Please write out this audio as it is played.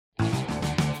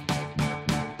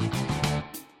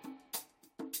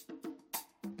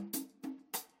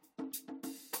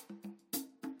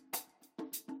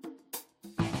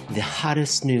The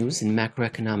hottest news in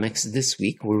macroeconomics this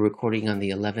week, we're recording on the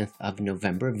 11th of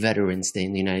November, Veterans Day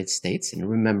in the United States and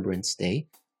Remembrance Day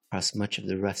across much of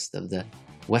the rest of the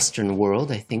Western world,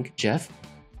 I think, Jeff,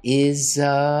 is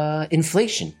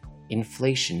inflation.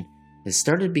 Inflation has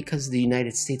started because the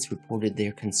United States reported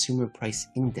their consumer price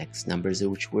index numbers,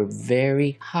 which were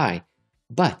very high.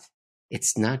 But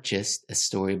it's not just a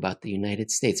story about the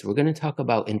United States. We're going to talk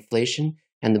about inflation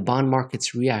and the bond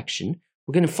market's reaction.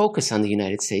 We're going to focus on the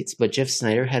United States, but Jeff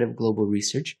Snyder, head of global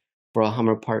research for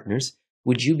Alhambra Partners,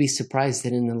 would you be surprised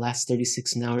that in the last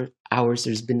 36 hours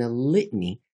there's been a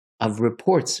litany of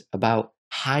reports about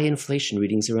high inflation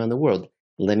readings around the world?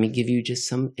 Let me give you just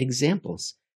some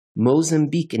examples.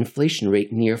 Mozambique inflation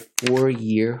rate near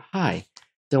 4-year high.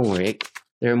 Don't worry,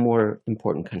 there are more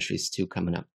important countries too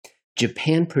coming up.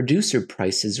 Japan producer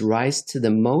prices rise to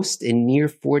the most in near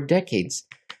 4 decades.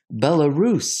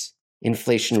 Belarus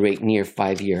inflation rate near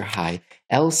 5-year high.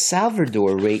 El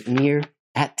Salvador rate near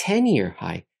at 10-year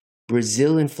high.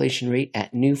 Brazil inflation rate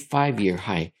at new 5-year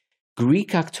high.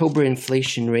 Greek October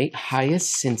inflation rate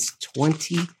highest since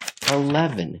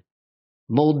 2011.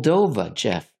 Moldova,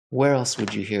 Jeff, where else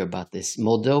would you hear about this?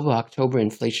 Moldova October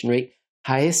inflation rate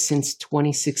highest since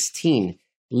 2016.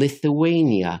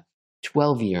 Lithuania,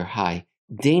 12-year high.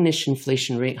 Danish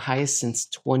inflation rate highest since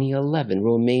 2011.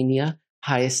 Romania,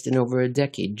 highest in over a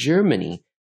decade. Germany,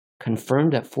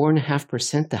 confirmed at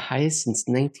 4.5%, the highest since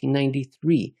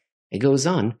 1993. It goes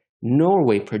on.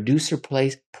 Norway producer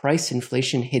price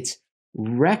inflation hits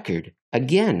record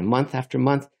again, month after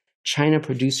month. China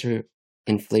producer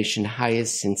inflation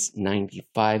highest since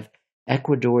 95.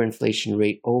 Ecuador inflation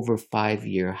rate over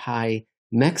 5-year high.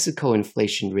 Mexico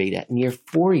inflation rate at near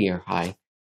 4-year high.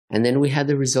 And then we had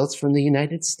the results from the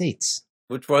United States,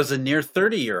 which was a near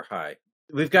 30-year high.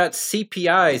 We've got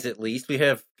CPIs at least. We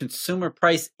have consumer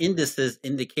price indices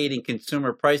indicating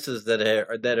consumer prices that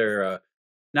are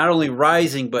not only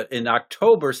rising, but in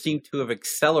October seem to have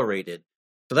accelerated.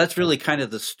 So that's really kind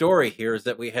of the story here, is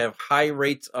that we have high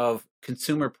rates of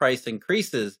consumer price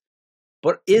increases.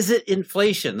 But is it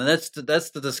inflation? And that's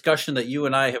the discussion that you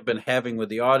and I have been having with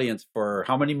the audience for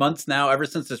how many months now, ever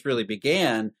since this really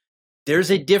began. There's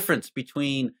a difference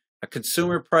between a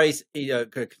consumer price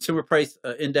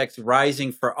index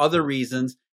rising for other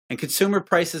reasons and consumer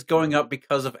prices going up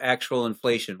because of actual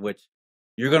inflation, which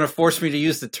you're going to force me to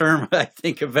use the term, I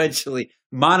think, eventually,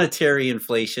 monetary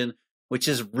inflation, which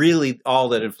is really all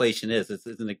that inflation is. It's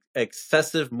an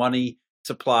excessive money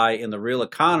supply in the real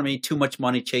economy, too much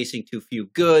money chasing too few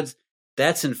goods.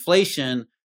 That's inflation,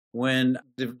 when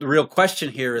the real question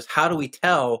here is, how do we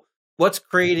tell what's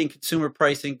creating consumer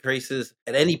price increases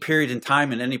at any period in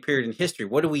time and any period in history?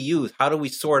 What do we use? How do we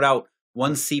sort out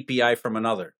one CPI from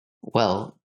another?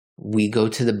 Well, we go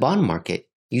to the bond market.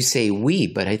 You say we,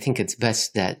 but I think it's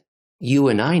best that you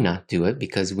and I not do it,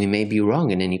 because we may be wrong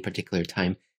in any particular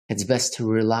time. It's best to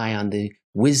rely on the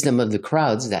wisdom of the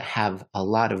crowds that have a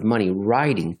lot of money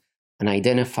riding and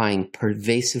identifying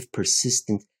pervasive,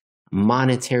 persistent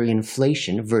monetary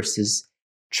inflation versus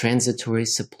transitory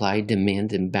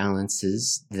supply-demand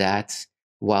imbalances that,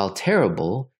 while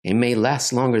terrible, it may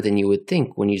last longer than you would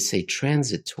think when you say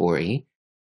transitory,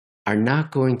 are not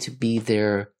going to be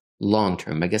there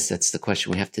long-term. I guess that's the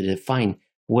question. We have to define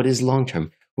what is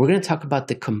long-term. We're going to talk about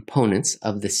the components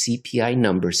of the CPI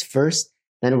numbers first,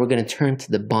 then we're going to turn to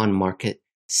the bond market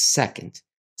second.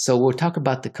 So we'll talk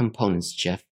about the components,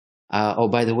 Jeff.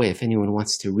 By the way, if anyone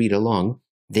wants to read along,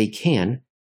 they can.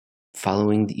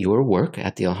 Following your work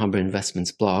at the Alhambra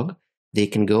Investments blog, they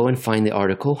can go and find the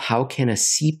article, How Can a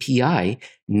CPI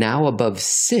Now Above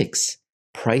 6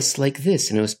 Price Like This?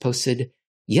 And it was posted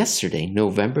yesterday,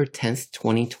 November 10th,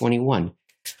 2021.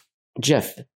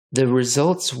 Jeff, the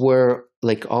results were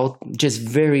all just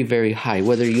very, very high,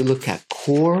 whether you look at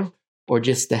core or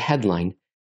just the headline.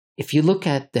 If you look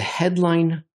at the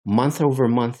headline month over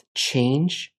month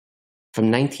change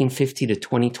from 1950 to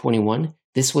 2021,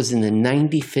 this was in the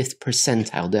 95th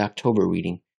percentile, the October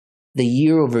reading. The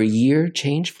year-over-year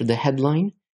change for the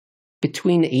headline,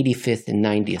 between the 85th and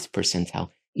 90th percentile.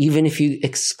 Even if you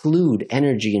exclude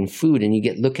energy and food and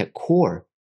you look at core,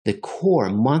 the core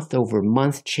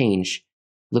month-over-month change,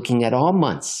 looking at all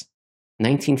months,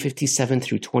 1957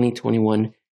 through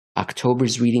 2021,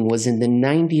 October's reading was in the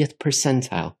 90th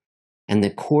percentile, and the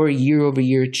core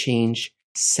year-over-year change,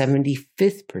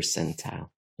 75th percentile.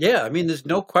 Yeah, I mean, there's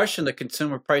no question that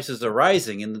consumer prices are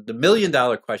rising. And the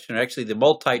million-dollar question, or actually the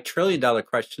multi-trillion-dollar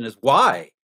question, is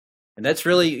why? And that's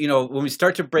really, when we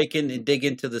start to break in and dig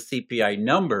into the CPI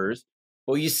numbers,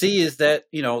 what you see is that,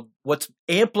 what's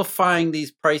amplifying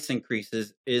these price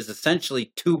increases is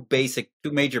essentially two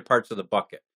major parts of the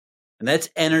bucket. and that's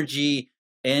energy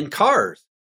and cars.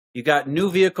 You got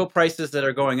new vehicle prices that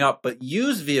are going up, but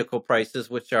used vehicle prices,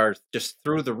 which are just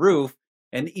through the roof.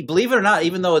 And believe it or not,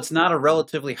 even though it's not a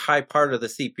relatively high part of the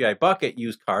CPI bucket,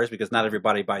 used cars, because not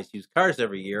everybody buys used cars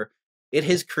every year, it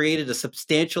has created a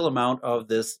substantial amount of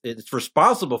this. It's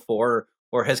responsible for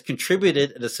or has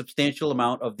contributed a substantial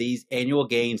amount of these annual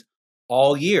gains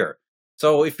all year.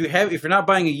 So if you're not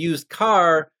buying a used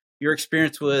car, your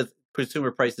experience with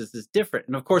consumer prices is different.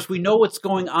 And of course, we know what's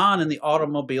going on in the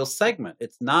automobile segment.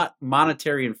 It's not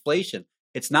monetary inflation.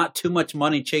 It's not too much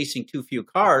money chasing too few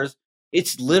cars.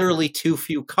 It's literally too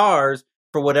few cars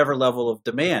for whatever level of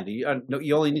demand. You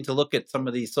only need to look at some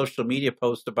of these social media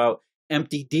posts about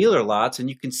empty dealer lots, and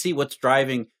you can see what's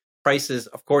driving prices,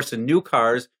 of course, in new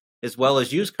cars as well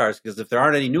as used cars, because if there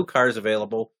aren't any new cars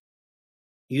available,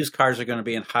 used cars are going to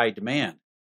be in high demand.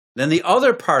 Then the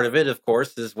other part of it, of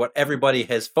course, is what everybody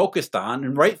has focused on,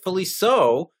 and rightfully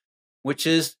so, which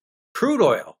is crude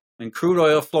oil. And crude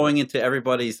oil flowing into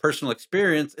everybody's personal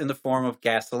experience in the form of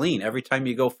gasoline. Every time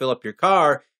you go fill up your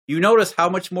car, you notice how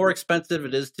much more expensive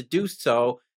it is to do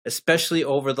so, especially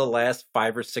over the last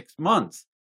 5 or 6 months.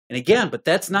 And again, but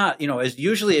that's not, as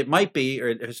usually it might be,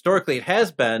 or historically it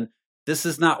has been, this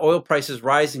is not oil prices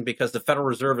rising because the Federal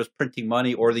Reserve is printing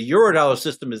money or the Eurodollar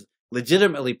system is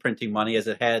legitimately printing money as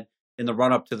it had in the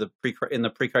run-up to the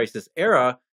pre-crisis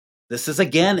era. This is,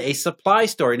 again, a supply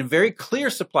story, and a very clear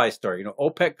supply story.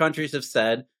 OPEC countries have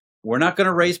said, we're not going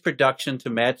to raise production to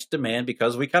match demand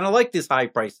because we kind of like these high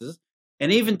prices.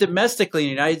 And even domestically in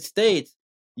the United States,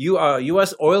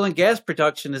 U.S. oil and gas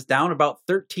production is down about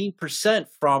 13%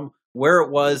 from where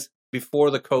it was before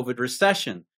the COVID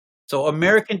recession. So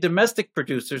American domestic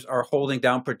producers are holding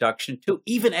down production too,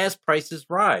 even as prices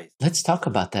rise. Let's talk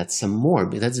about that some more.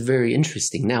 That's very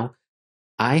interesting. Now,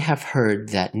 I have heard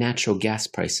that natural gas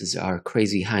prices are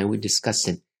crazy high. We discussed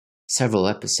it several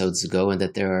episodes ago, and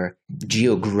that there are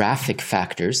geographic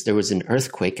factors. There was an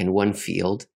earthquake in one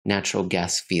field, natural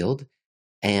gas field,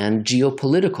 and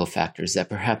geopolitical factors that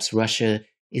perhaps Russia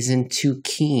isn't too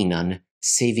keen on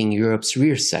saving Europe's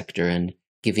rear sector and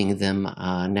giving them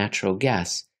natural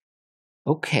gas.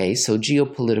 Okay, so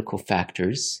geopolitical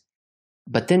factors.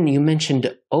 But then you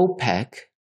mentioned OPEC.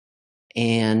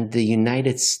 And the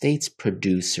United States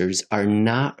producers are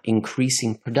not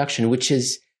increasing production, which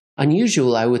is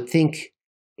unusual. I would think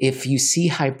if you see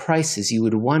high prices, you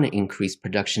would want to increase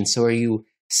production. So are you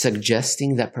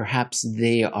suggesting that perhaps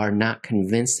they are not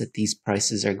convinced that these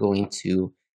prices are going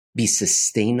to be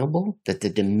sustainable, that the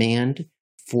demand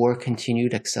for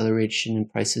continued acceleration in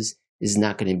prices is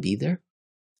not going to be there?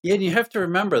 Yeah, and you have to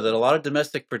remember that a lot of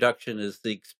domestic production is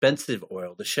the expensive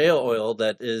oil, the shale oil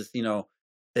that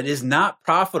is not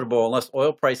profitable unless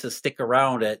oil prices stick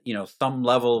around at, some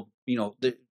level.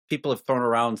 People have thrown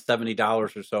around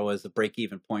 $70 or so as the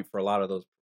break-even point for a lot of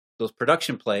those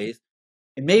production plays.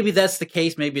 And maybe that's the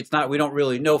case, maybe it's not. We don't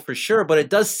really know for sure, but it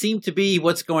does seem to be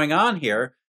what's going on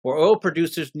here, where oil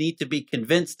producers need to be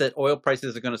convinced that oil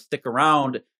prices are going to stick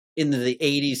around in the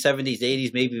 80s, 70s,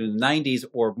 80s, maybe even 90s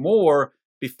or more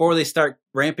before they start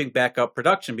ramping back up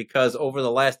production, because over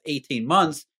the last 18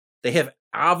 months, they have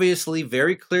obviously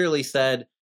very clearly said,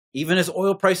 even as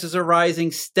oil prices are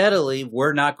rising steadily,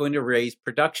 we're not going to raise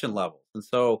production levels. And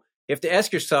so you have to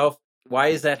ask yourself, why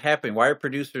is that happening? Why are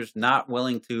producers not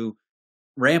willing to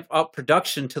ramp up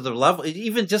production to the level,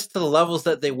 even just to the levels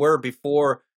that they were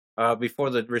before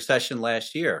the recession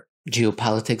last year?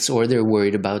 Geopolitics, or they're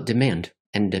worried about demand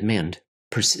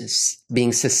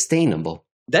being sustainable.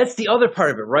 That's the other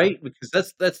part of it, right?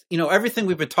 Because that's everything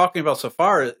we've been talking about so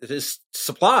far is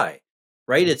supply,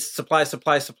 right? It's supply,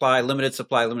 limited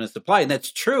supply, and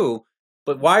that's true.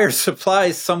 But why are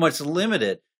supplies so much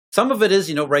limited? Some of it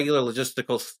is, regular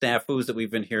logistical snafus that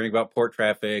we've been hearing about, port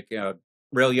traffic,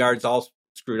 rail yards all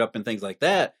screwed up and things like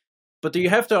that. But you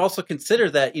have to also consider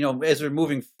that, as we're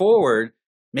moving forward,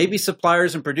 maybe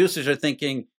suppliers and producers are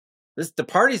thinking, the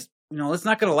party's, it's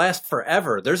not going to last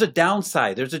forever. There's a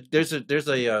downside. There's a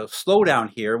slowdown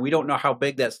here. We don't know how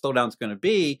big that slowdown is going to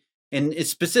be. And it's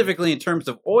specifically in terms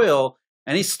of oil,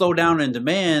 any slowdown in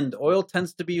demand, oil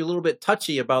tends to be a little bit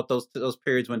touchy about those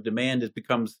periods when demand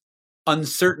becomes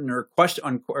uncertain or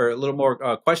a little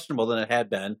more questionable than it had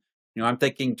been. I'm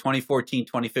thinking 2014,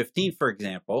 2015, for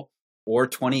example, or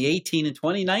 2018 and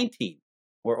 2019,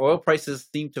 where oil prices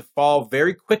seem to fall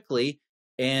very quickly.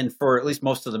 And for at least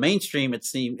most of the mainstream,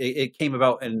 it came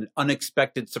about in an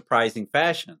unexpected, surprising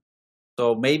fashion.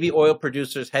 So maybe oil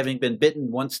producers, having been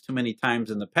bitten once too many times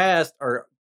in the past, are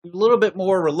a little bit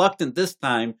more reluctant this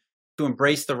time to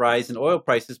embrace the rise in oil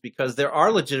prices, because there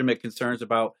are legitimate concerns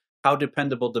about how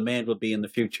dependable demand will be in the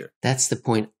future. That's the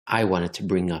point I wanted to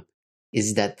bring up.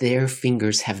 is that their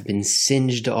fingers have been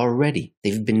singed already.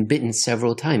 They've been bitten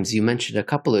several times. You mentioned a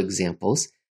couple of examples.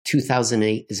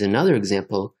 2008 is another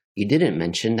example you didn't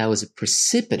mention. That was a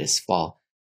precipitous fall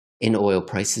in oil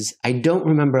prices. I don't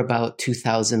remember about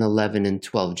 2011 and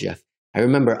 12, Jeff. I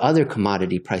remember other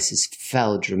commodity prices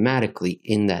fell dramatically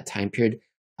in that time period.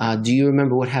 Do you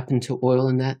remember what happened to oil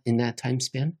in that time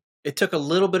span? It took a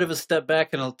little bit of a step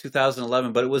back in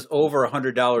 2011, but it was over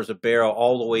 $100 a barrel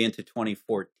all the way into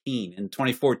 2014. And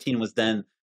 2014 was then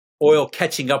oil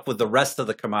catching up with the rest of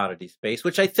the commodity space,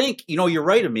 which I think, you're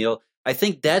right, Emil. I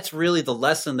think that's really the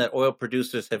lesson that oil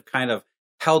producers have kind of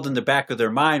held in the back of their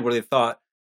mind, where they thought,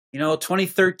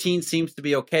 2013 seems to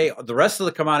be okay. The rest of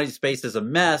the commodity space is a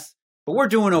mess, but we're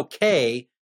doing okay.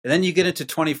 And then you get into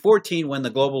 2014 when the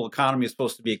global economy is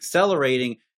supposed to be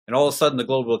accelerating, and all of a sudden the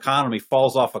global economy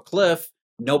falls off a cliff.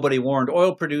 Nobody warned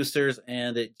oil producers,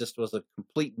 and it just was a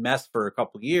complete mess for a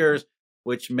couple of years,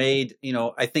 which made,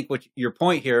 I think what your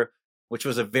point here, which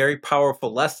was a very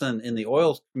powerful lesson in the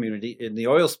oil community, in the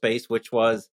oil space, which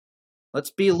was, let's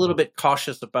be a little bit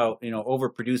cautious about,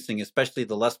 overproducing, especially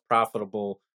the less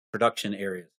profitable production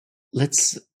areas.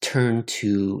 Let's turn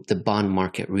to the bond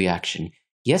market reaction.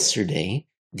 Yesterday,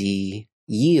 the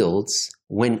yields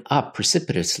went up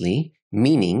precipitously,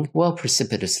 meaning,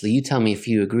 precipitously, you tell me if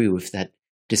you agree with that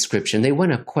description. They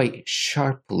went up quite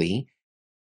sharply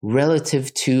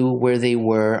relative to where they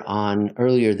were on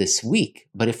earlier this week.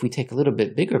 But if we take a little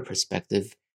bit bigger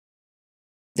perspective,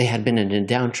 they had been in a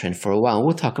downtrend for a while.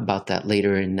 We'll talk about that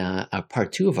later in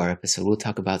part 2 of our episode. We'll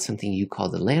talk about something you call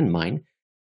the landmine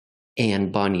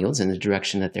and bond yields and the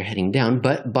direction that they're heading down.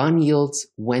 But bond yields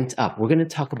went up. We're going to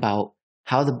talk about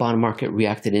how the bond market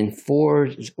reacted in 4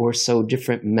 or so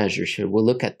different measures here. We'll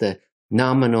look at the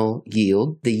nominal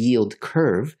yield, the yield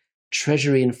curve,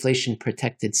 Treasury inflation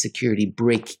protected security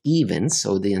break even,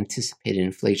 so the anticipated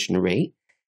inflation rate,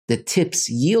 the TIPS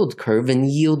yield curve, and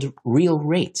yield real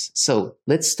rates. So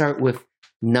let's start with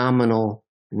nominal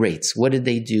rates. What did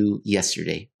they do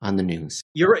yesterday on the news?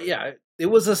 You're right. Yeah, it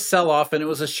was a sell-off, and it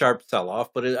was a sharp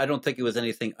sell-off, but I don't think it was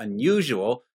anything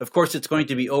unusual. Of course, it's going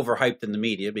to be overhyped in the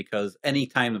media, because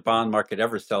anytime the bond market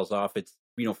ever sells off, it's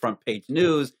front page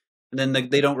news, and then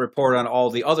they don't report on all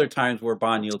the other times where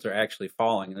bond yields are actually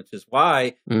falling, which is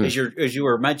why, as you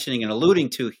were mentioning and alluding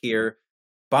to here,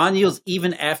 bond yields,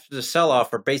 even after the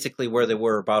sell-off, are basically where they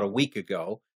were about a week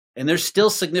ago, and they're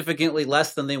still significantly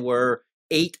less than they were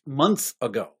 8 months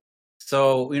ago.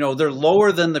 So, they're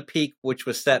lower than the peak, which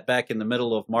was set back in the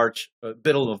middle of March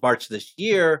this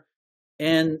year.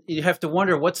 And you have to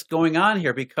wonder what's going on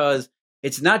here, because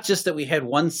it's not just that we had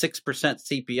 6%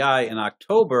 CPI in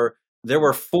October. There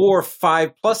were 4,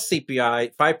 5 plus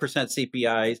CPI, 5%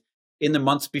 CPIs in the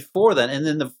months before that. And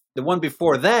then the one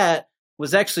before that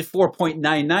was actually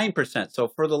 4.99%. So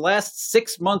for the last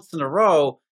 6 months in a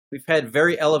row, we've had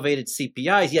very elevated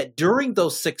CPIs. Yet during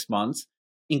those 6 months,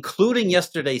 including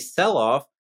yesterday's sell-off,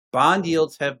 bond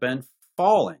yields have been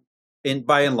falling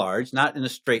by and large, not in a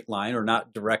straight line or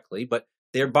not directly, but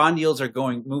their bond yields are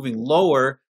moving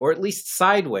lower, or at least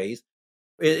sideways,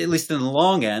 at least in the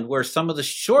long end, where some of the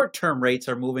short-term rates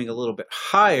are moving a little bit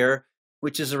higher,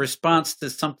 which is a response to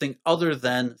something other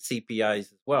than CPIs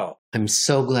as well. I'm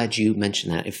so glad you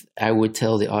mentioned that. If I would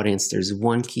tell the audience there's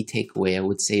one key takeaway, I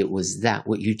would say it was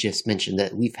what you just mentioned,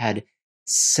 that we've had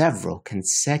several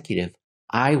consecutive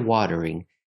eye-watering,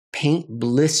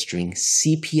 paint-blistering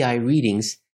CPI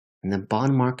readings, and the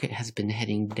bond market has been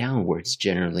heading downwards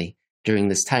generally during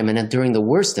this time. And during the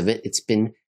worst of it, it's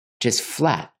been just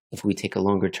flat if we take a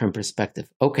longer-term perspective.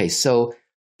 Okay, so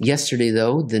yesterday,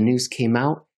 though, the news came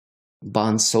out,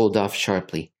 bonds sold off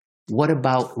sharply. What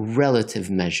about relative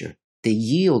measure, the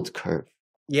yield curve?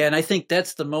 Yeah, and I think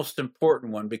that's the most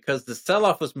important one, because the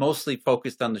sell-off was mostly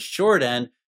focused on the short end,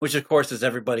 which, of course, as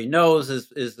everybody knows,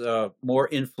 is more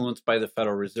influenced by the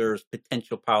Federal Reserve's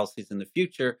potential policies in the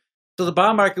future. So the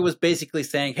bond market was basically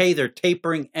saying, hey, they're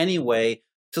tapering anyway.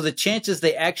 So the chances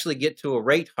they actually get to a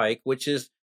rate hike, which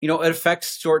is, it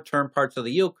affects short-term parts of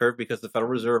the yield curve, because the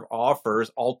Federal Reserve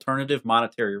offers alternative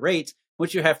monetary rates,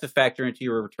 which you have to factor into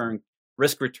your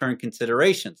risk-return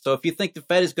considerations. So if you think the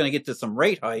Fed is going to get to some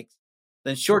rate hikes,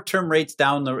 then short-term rates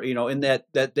down in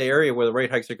the area where the rate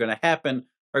hikes are going to happen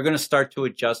are going to start to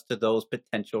adjust to those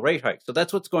potential rate hikes. So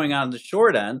that's what's going on in the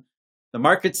short end. The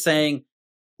market's saying,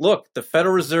 look, the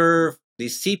Federal Reserve,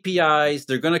 these CPIs,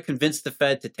 they're going to convince the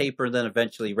Fed to taper and then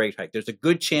eventually rate hike. There's a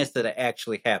good chance that it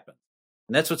actually happens.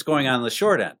 And that's what's going on in the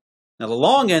short end. Now, the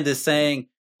long end is saying,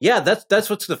 yeah, that's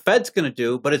what the Fed's going to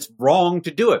do, but it's wrong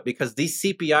to do it, because these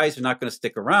CPIs are not going to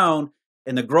stick around.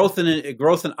 And the growth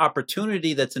and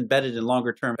opportunity that's embedded in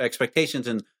longer term expectations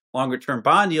and longer-term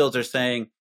bond yields are saying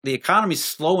the economy's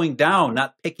slowing down,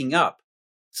 not picking up.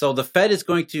 So the Fed is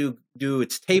going to do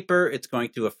its taper. It's going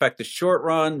to affect the short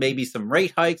run, maybe some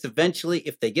rate hikes eventually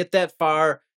if they get that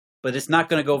far. But it's not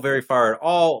going to go very far at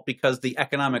all because the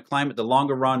economic climate, the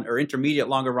longer run or intermediate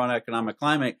longer run economic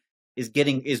climate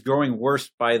is growing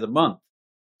worse by the month.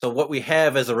 So what we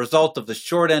have as a result of the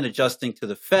short end adjusting to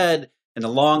the Fed and the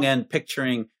long end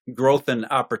picturing growth and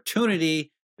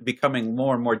opportunity becoming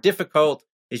more and more difficult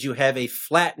is you have a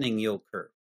flattening yield curve.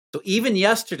 So even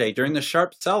yesterday during the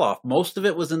sharp sell-off, most of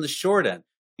it was in the short end.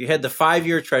 You had the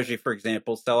 5-year Treasury, for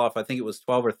example, sell off, I think it was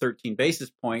 12 or 13 basis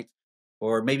points,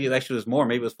 or maybe it actually was more,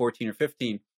 maybe it was 14 or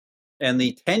 15. And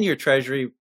the 10-year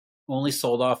Treasury only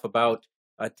sold off about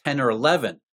 10 or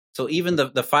 11. So even the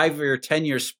 5-year,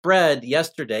 10-year spread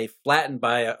yesterday flattened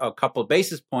by a couple of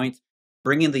basis points,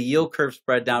 bringing the yield curve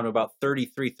spread down to about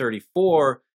 33,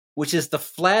 34, which is the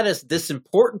flattest this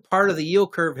important part of the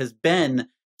yield curve has been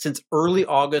since early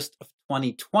August of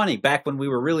 2020, back when we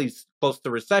were really close to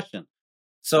recession.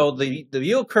 So the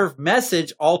yield curve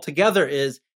message altogether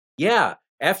is, yeah,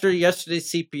 after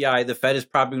yesterday's CPI, the Fed is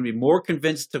probably going to be more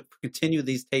convinced to continue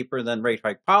these taper than rate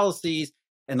hike policies,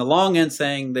 and the long end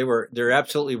saying they're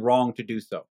absolutely wrong to do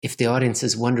so. If the audience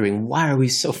is wondering, why are we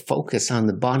so focused on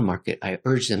the bond market? I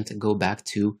urge them to go back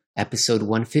to episode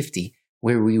 150,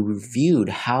 where we reviewed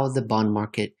how the bond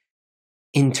market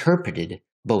interpreted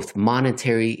both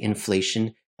monetary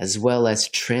inflation as well as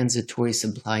transitory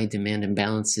supply-demand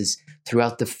imbalances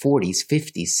throughout the 40s,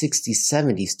 50s, 60s,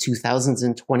 70s, 2000s,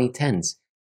 and 2010s.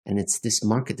 And it's this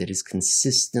market that is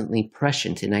consistently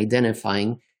prescient in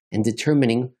identifying and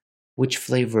determining which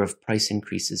flavor of price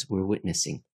increases we're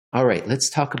witnessing. All right, let's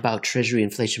talk about Treasury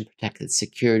inflation-protected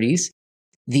securities.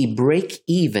 The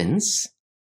break-evens,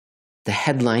 the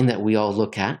headline that we all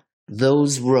look at,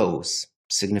 those rose,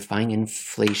 signifying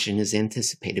inflation is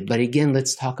anticipated. But again,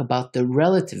 let's talk about the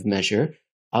relative measure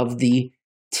of the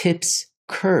TIPS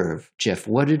curve. Jeff,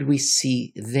 what did we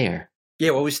see there?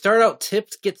 Yeah, well, we start out,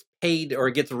 TIPS gets paid or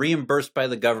gets reimbursed by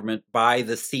the government by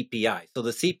the CPI. So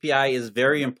the CPI is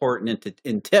very important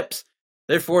in TIPS.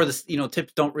 Therefore,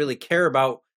 TIPS don't really care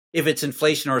about if it's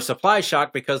inflation or a supply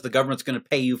shock because the government's going to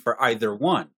pay you for either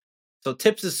one. So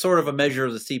TIPS is sort of a measure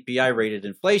of the CPI rated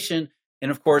inflation. And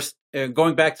of course,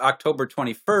 going back to October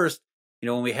 21st,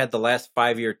 when we had the last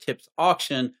 5-year TIPS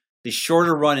auction, the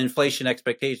shorter run inflation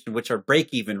expectation, which are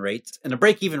break-even rates. And a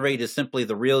break-even rate is simply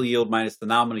the real yield minus the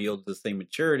nominal yield of the same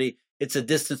maturity. It's a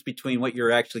distance between what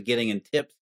you're actually getting in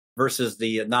TIPS versus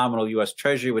the nominal U.S.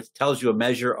 Treasury, which tells you a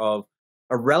measure of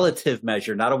a relative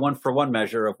measure, not a one-for-one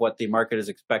measure of what the market is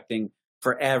expecting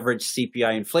for average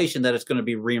CPI inflation that it's going to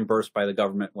be reimbursed by the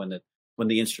government when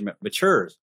the instrument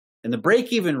matures. And the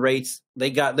break-even rates, they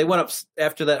went up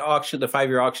after that auction, the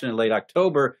 5-year auction in late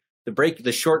October.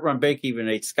 The short-run break-even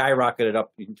rate skyrocketed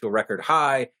up into a record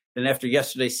high. Then after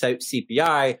yesterday's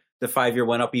CPI, the 5-year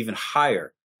went up even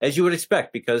higher, as you would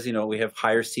expect, because we have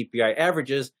higher CPI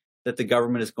averages that the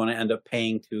government is going to end up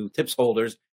paying to TIPS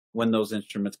holders when those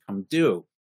instruments come due.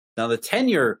 Now, the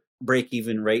 10-year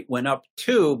break-even rate went up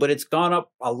too, but it's gone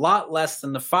up a lot less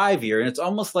than the 5-year. And it's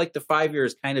almost like the 5-year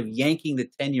is kind of yanking the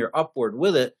 10-year upward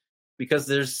with it, because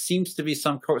there seems to be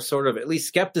some sort of at least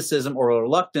skepticism or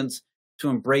reluctance to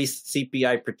embrace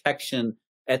CPI protection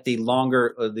at the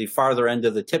farther end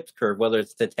of the TIPS curve, whether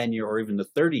it's the 10-year or even the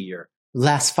 30-year.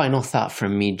 Last final thought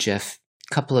from me, Jeff.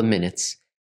 Couple of minutes.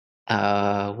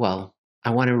 I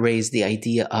want to raise the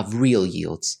idea of real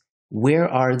yields. Where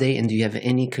are they, and do you have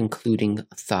any concluding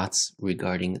thoughts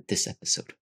regarding this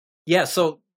episode? Yeah,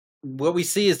 so what we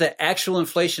see is that actual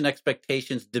inflation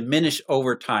expectations diminish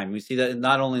over time. We see that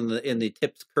not only in the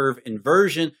TIPS curve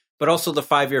inversion, but also the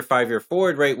 5-year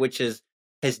forward rate, which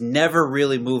has never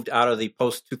really moved out of the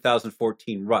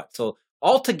post-2014 rut. So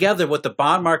altogether, what the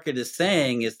bond market is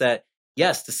saying is that,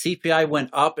 yes, the CPI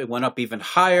went up. It went up even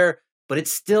higher, but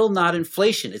it's still not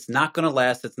inflation. It's not going to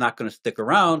last. It's not going to stick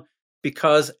around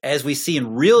because, as we see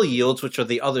in real yields, which are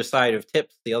the other side of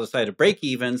TIPS, the other side of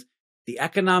break-evens, the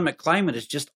economic climate is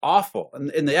just awful.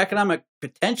 And the economic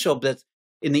potential that's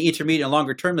in the intermediate and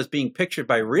longer term that's being pictured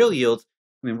by real yields,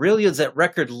 real yields at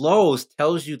record lows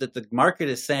tells you that the market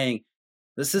is saying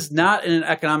this is not an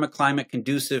economic climate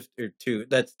conducive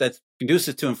that's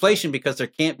conducive to inflation because there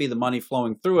can't be the money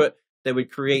flowing through it that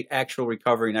would create actual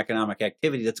recovery in economic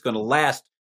activity that's going to last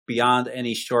beyond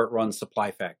any short-run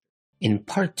supply factor. In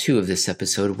part 2 of this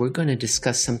episode, we're going to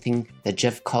discuss something that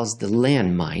Jeff calls the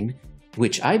landmine,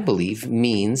 which I believe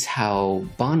means how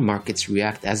bond markets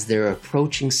react as they're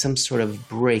approaching some sort of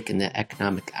break in the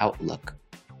economic outlook,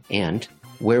 and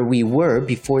where we were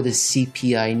before the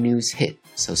CPI news hit.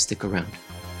 So stick around.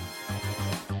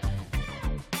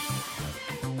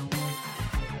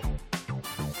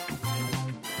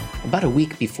 About a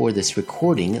week before this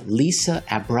recording, Lisa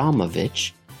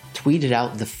Abramovich tweeted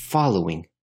out the following: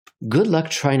 "Good luck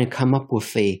trying to come up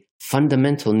with a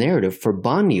fundamental narrative for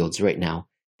bond yields right now.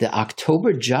 The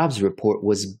October jobs report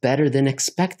was better than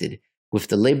expected, with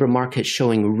the labor market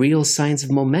showing real signs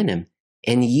of momentum,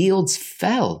 and yields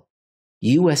fell.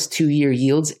 U.S. two-year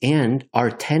yields are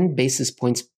 10 basis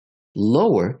points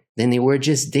lower than they were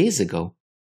just days ago.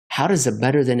 How does a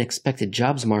better than expected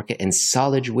jobs market and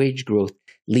solid wage growth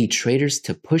lead traders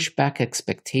to push back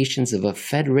expectations of a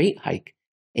Fed rate hike?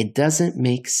 It doesn't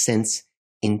make sense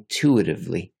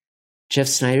intuitively." Jeff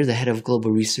Snyder, the head of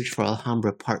global research for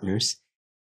Alhambra Partners.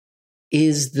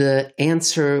 Is the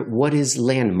answer, what is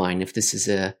landmine if this is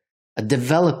a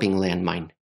developing landmine?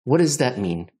 What does that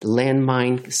mean? The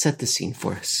landmine, set the scene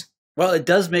for us. Well, it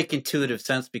does make intuitive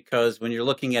sense because when you're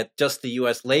looking at just the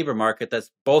U.S. labor market,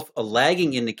 that's both a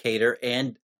lagging indicator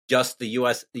and just the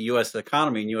U.S.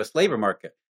 economy and U.S. labor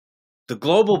market. The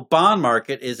global bond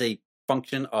market is a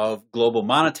function of global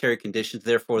monetary conditions,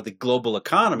 therefore the global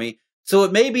economy. So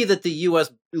it may be that the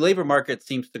U.S. labor market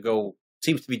seems to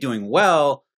be doing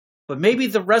well, but maybe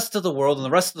the rest of the world and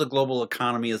the rest of the global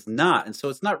economy is not. And so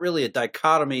it's not really a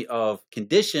dichotomy of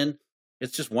condition.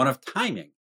 It's just one of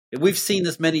timing. We've seen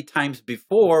this many times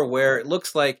before where it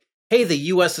looks like, hey, the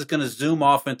U.S. is going to zoom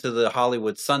off into the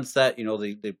Hollywood sunset,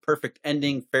 the perfect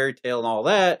ending, fairy tale and all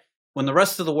that, when the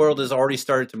rest of the world has already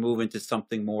started to move into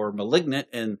something more malignant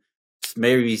and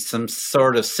maybe some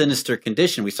sort of sinister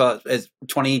condition. We saw it as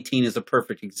 2018 is a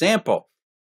perfect example.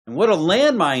 And what a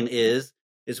landmine is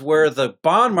where the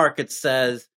bond market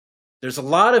says there's a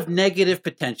lot of negative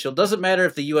potential. Doesn't matter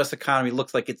if the U.S. economy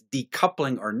looks like it's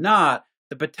decoupling or not,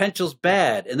 the potential's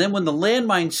bad. And then when the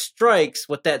landmine strikes,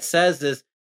 what that says is,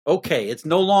 okay, it's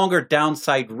no longer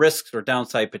downside risks or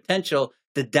downside potential.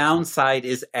 The downside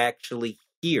is actually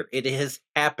here. It has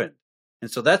happened.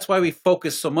 And so that's why we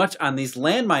focus so much on these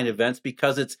landmine events,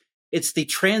 because it's the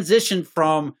transition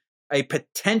from a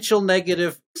potential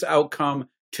negative outcome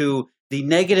to the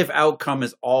negative outcome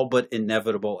is all but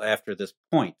inevitable after this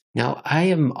point. Now, I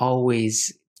am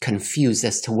always confused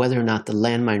as to whether or not the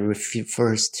landmine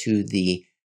refers to the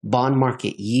bond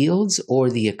market yields or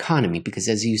the economy, because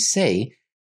as you say,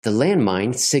 the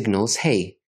landmine signals,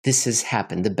 hey, this has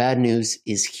happened. The bad news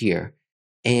is here.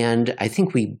 And I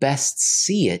think we best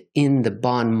see it in the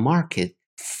bond market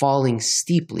falling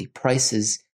steeply,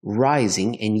 prices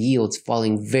rising and yields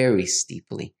falling very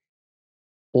steeply.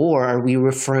 Or are we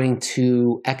referring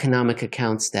to economic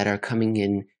accounts that are coming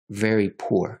in very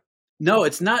poor? No,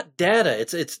 it's not data.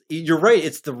 You're right.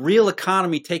 It's the real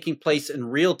economy taking place in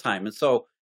real time. And so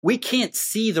we can't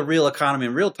see the real economy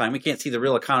in real time. We can't see the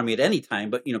real economy at any time,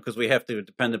 but because we have to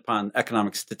depend upon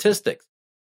economic statistics.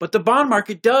 But the bond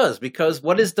market does, because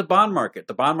what is the bond market?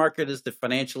 The bond market is the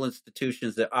financial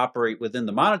institutions that operate within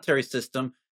the monetary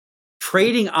system,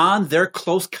 trading on their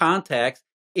close contacts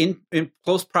in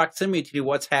close proximity to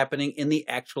what's happening in the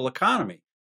actual economy.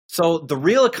 So the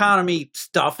real economy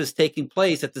stuff is taking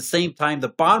place at the same time the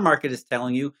bond market is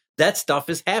telling you that stuff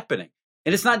is happening.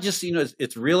 And it's not just,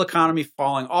 it's real economy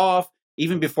falling off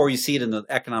even before you see it in the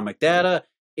economic data.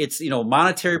 It's,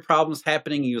 monetary problems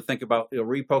happening. You think about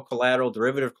repo collateral,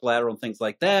 derivative collateral, and things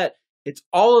like that. It's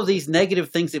all of these negative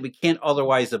things that we can't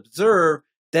otherwise observe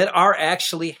that are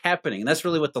actually happening. And that's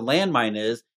really what the landmine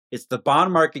is. It's the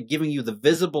bond market giving you the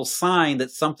visible sign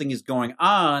that something is going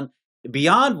on,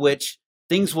 beyond which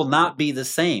things will not be the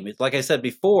same. It's like I said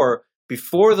before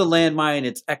the landmine,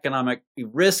 it's economic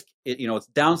risk, it's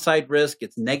downside risk,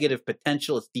 it's negative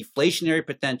potential, it's deflationary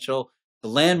potential. The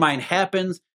landmine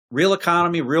happens. Real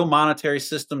economy, real monetary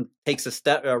system takes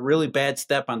a really bad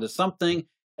step onto something,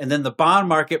 and then the bond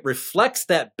market reflects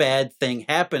that bad thing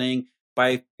happening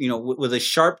by, with a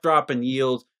sharp drop in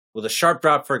yields, with a sharp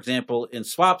drop, for example, in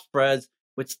swap spreads,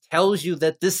 which tells you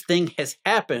that this thing has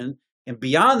happened. And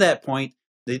beyond that point,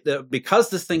 because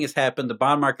this thing has happened, the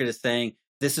bond market is saying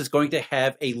this is going to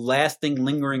have a lasting,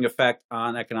 lingering effect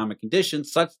on economic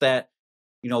conditions, such that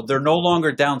they're no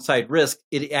longer downside risk.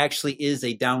 It actually is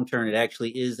a downturn. It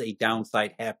actually is a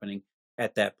downside happening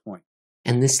at that point.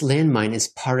 And this landmine is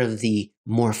part of the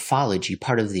morphology,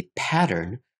 part of the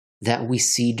pattern that we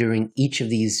see during each of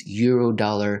these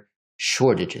Eurodollar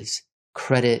shortages,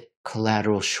 credit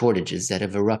collateral shortages that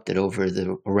have erupted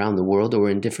around the world or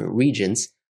in different regions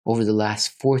over the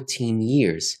last 14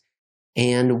 years.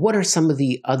 And what are some of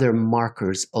the other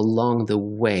markers along the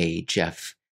way,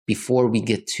 Jeff, before we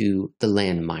get to the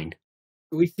landmine?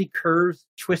 We see curves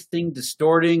twisting,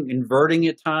 distorting, inverting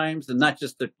at times, and not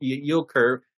just the yield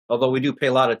curve, although we do pay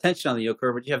a lot of attention on the yield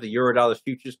curve, but you have the Eurodollar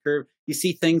futures curve. You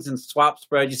see things in swap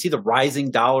spread. You see the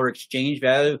rising dollar exchange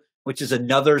value. which is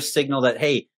another signal that,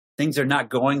 hey, things are not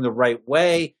going the right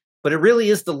way. But it really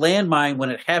is the landmine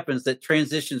when it happens that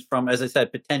transitions from, as I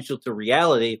said, potential to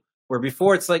reality, where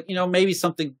before it's like, maybe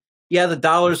something, yeah, the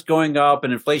dollar's going up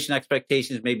and inflation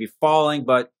expectations may be falling,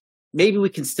 but maybe we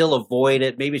can still avoid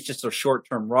it. Maybe it's just a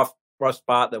short-term rough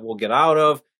spot that we'll get out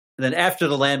of. And then after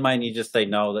the landmine, you just say,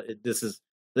 no, this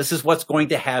is what's going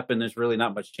to happen. There's really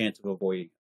not much chance of avoiding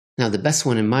it. Now, the best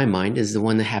one in my mind is the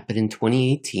one that happened in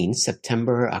 2018,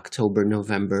 September, October,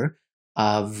 November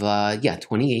of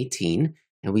 2018.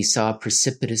 And we saw a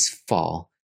precipitous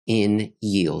fall in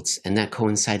yields. And that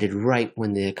coincided right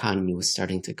when the economy was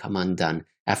starting to come undone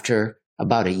after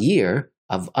about a year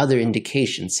of other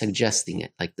indications suggesting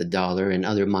it, like the dollar and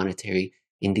other monetary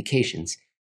indications.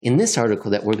 In this article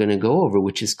that we're going to go over,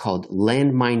 which is called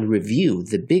Landmine Review,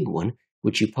 the big one,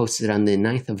 which you posted on the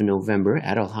 9th of November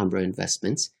at Alhambra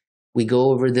Investments, we go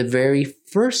over the very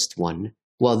first one,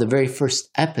 the very first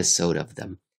episode of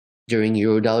them during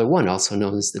Eurodollar 1, also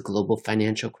known as the global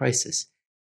financial crisis.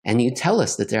 And you tell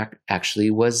us that there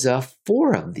actually was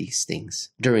 4 of these things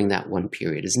during that one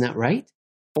period. Isn't that right?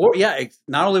 4, yeah.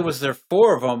 Not only was there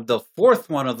 4 of them, the 4th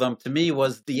one of them to me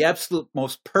was the absolute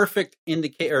most perfect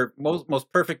indicator,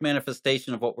 most perfect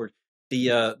manifestation of what we're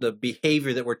the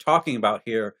behavior that we're talking about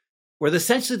here, where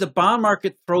essentially the bond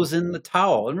market throws in the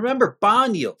towel. And remember,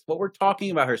 bond yields, what we're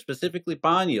talking about here, specifically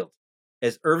bond yields.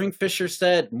 As Irving Fisher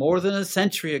said more than a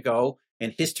century ago,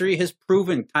 and history has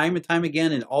proven time and time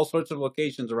again in all sorts of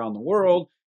locations around the world,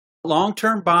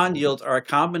 long-term bond yields are a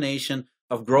combination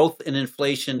of growth and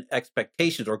inflation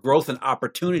expectations, or growth and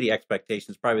opportunity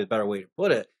expectations, probably the better way to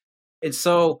put it. And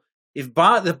so if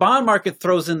the bond market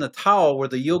throws in the towel where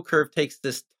the yield curve takes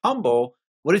this tumble,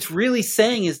 what it's really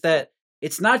saying is that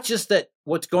it's not just that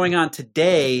what's going on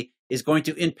today is going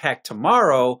to impact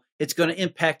tomorrow, it's going to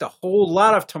impact a whole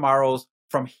lot of tomorrows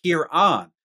from here on.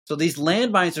 So these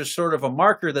landmines are sort of a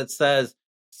marker that says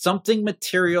something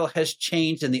material has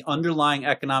changed in the underlying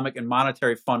economic and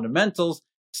monetary fundamentals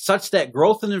such that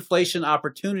growth and inflation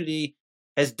opportunity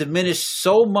has diminished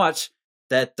so much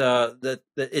that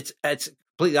it's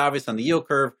completely obvious on the yield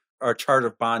curve or chart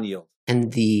of bond yields.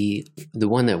 And the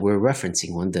one that we're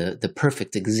referencing, the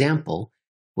perfect example,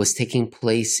 was taking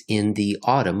place in the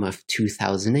autumn of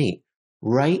 2008,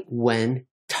 right when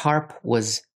TARP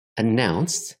was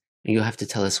announced. You'll have to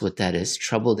tell us what that is,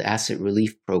 Troubled Asset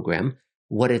Relief Program,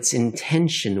 what its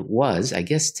intention was, I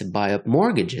guess, to buy up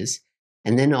mortgages.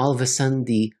 And then all of a sudden,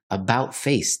 the about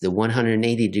face, the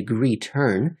 180-degree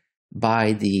turn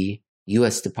by the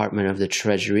U.S. Department of the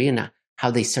Treasury, and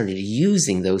how they started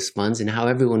using those funds and how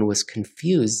everyone was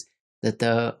confused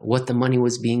that what the money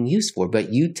was being used for.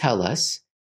 But you tell us,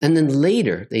 and then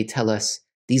later they tell us,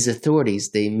 these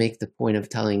authorities, they make the point of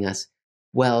telling us,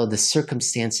 well, the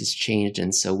circumstances changed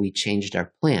and so we changed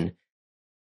our plan.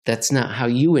 That's not how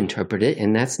you interpret it,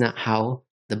 and that's not how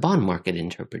the bond market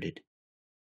interpreted.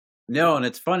 No, and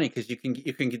it's funny because you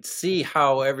can see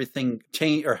how everything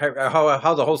changed, or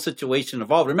how the whole situation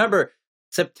evolved. Remember,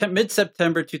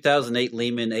 mid-September 2008,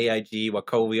 Lehman, AIG,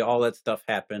 Wachovia, all that stuff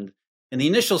happened. And the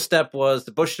initial step was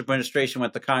the Bush administration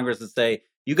went to Congress and say,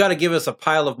 you got to give us a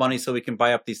pile of money so we can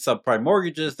buy up these subprime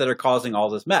mortgages that are causing all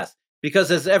this mess. Because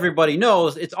as everybody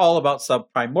knows, it's all about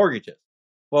subprime mortgages.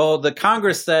 Well, the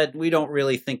Congress said, we don't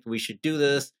really think we should do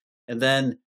this. And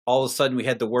then all of a sudden we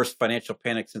had the worst financial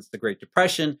panic since the Great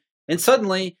Depression. And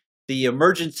suddenly the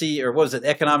Emergency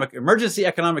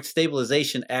Economic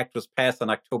Stabilization Act was passed on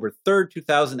October 3rd,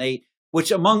 2008,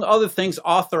 which among other things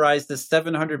authorized the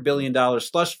 $700 billion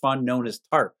slush fund known as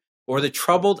TARP, or the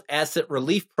Troubled Asset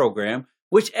Relief Program,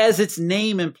 which, as its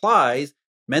name implies,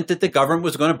 meant that the government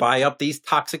was going to buy up these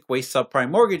toxic waste subprime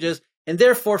mortgages and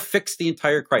therefore fix the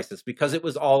entire crisis because it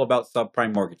was all about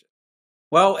subprime mortgages.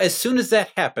 Well, as soon as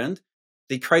that happened,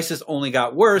 the crisis only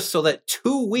got worse, so that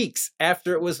 2 weeks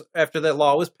after that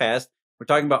law was passed, we're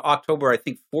talking about October, I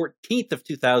think, 14th of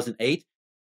 2008,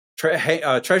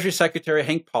 Treasury Secretary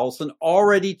Hank Paulson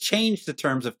already changed the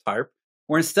terms of TARP,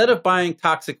 where instead of buying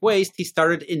toxic waste, he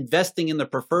started investing in the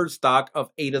preferred stock of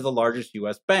 8 of the largest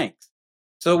U.S. banks.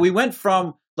 So we went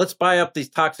from, let's buy up these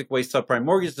toxic waste subprime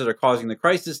mortgages that are causing the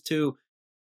crisis, to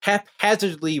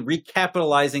haphazardly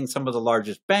recapitalizing some of the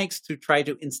largest banks to try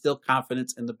to instill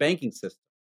confidence in the banking system.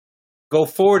 Go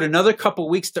forward another couple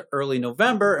weeks to early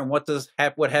November, and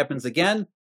what happens again?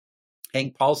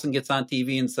 Hank Paulson gets on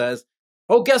TV and says,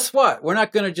 oh, guess what? We're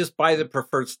not going to just buy the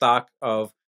preferred stock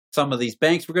of some of these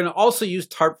banks. We're going to also use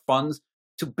TARP funds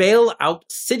to bail out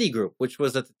Citigroup, which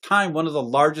was at the time one of the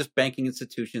largest banking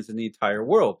institutions in the entire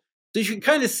world. So you can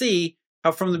kind of see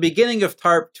how from the beginning of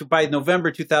TARP to by November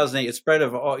 2008, a spread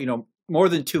of more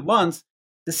than 2 months,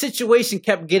 the situation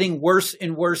kept getting worse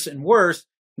and worse and worse,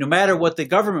 no matter what the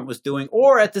government was doing.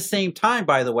 Or at the same time,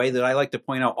 by the way, that I like to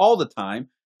point out all the time,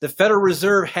 the Federal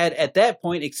Reserve had at that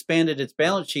point expanded its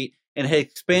balance sheet and had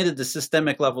expanded the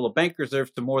systemic level of bank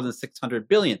reserves to more than 600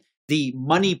 billion. The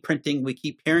money printing we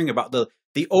keep hearing about,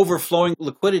 the overflowing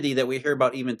liquidity that we hear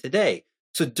about even today.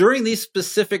 So during these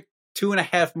specific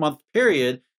 2.5 month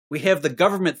period, we have the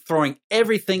government throwing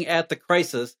everything at the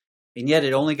crisis, and yet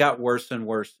it only got worse and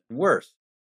worse and worse.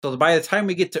 So by the time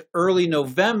we get to early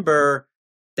November,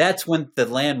 that's when the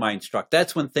landmine struck.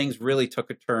 That's when things really took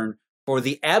a turn for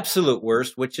the absolute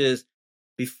worst, which is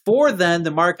before then,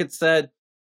 the market said,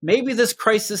 maybe this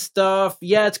crisis stuff,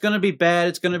 yeah, it's going to be bad,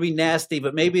 it's going to be nasty,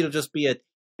 but maybe it'll just be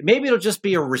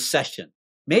a recession.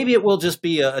 Maybe it will just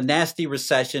be a nasty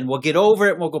recession. We'll get over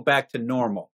it and we'll go back to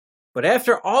normal. But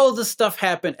after all of this stuff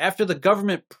happened, after the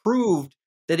government proved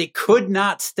that it could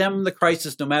not stem the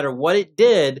crisis no matter what it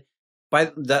did,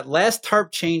 by that last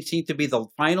TARP change seemed to be the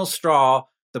final straw.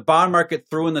 The bond market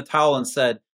threw in the towel and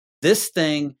said, this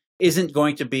thing isn't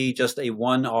going to be just a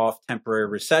one-off temporary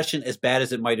recession, as bad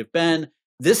as it might have been.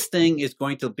 This thing is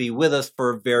going to be with us for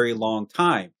a very long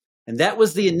time. And that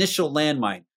was the initial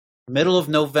landmine. Middle of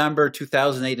November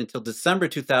 2008 until December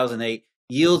 2008,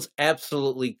 yields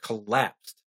absolutely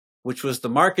collapsed, which was the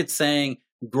market saying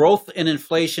growth and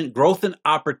inflation, growth and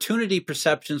opportunity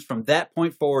perceptions from that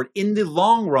point forward in the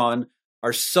long run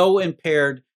are so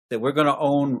impaired that we're going to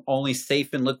own only safe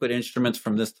and liquid instruments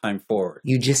from this time forward.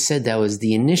 You just said that was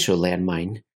the initial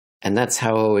landmine, and that's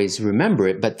how I always remember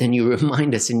it. But then you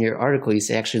remind us in your article, you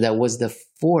say actually that was the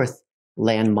fourth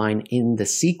landmine in the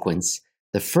sequence.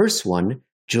 The first one,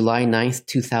 July 9th,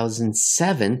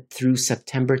 2007 through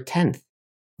September 10th.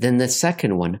 Then the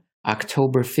second one,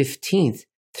 October 15th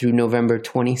through November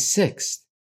 26th.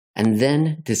 And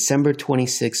then December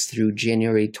 26th through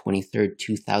January 23rd,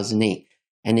 2008.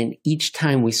 And in each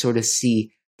time we sort of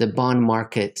see the bond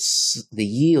market, the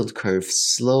yield curve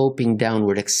sloping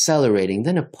downward, accelerating,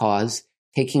 then a pause,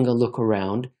 taking a look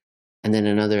around, and then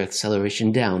another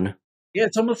acceleration down. Yeah,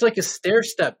 it's almost like a stair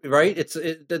step, right?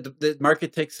 The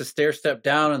market takes a stair step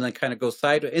down and then kind of goes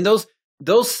sideways. And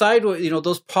those sideways,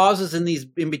 those pauses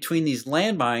in between these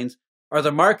landmines are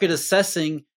the market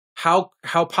assessing how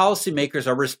policymakers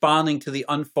are responding to the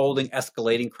unfolding,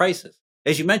 escalating crisis.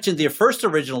 As you mentioned, the first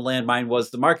original landmine was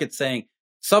the market saying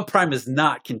subprime is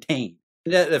not contained.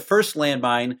 The first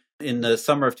landmine in the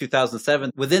summer of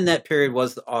 2007, within that period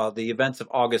was the events of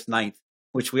August 9th,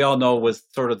 which we all know was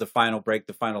sort of the final break,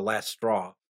 the final last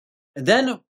straw. And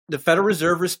then the Federal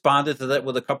Reserve responded to that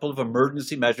with a couple of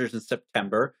emergency measures in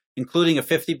September, including a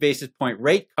 50 basis point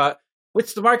rate cut,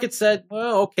 which the market said,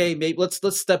 well, okay, maybe let's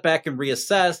step back and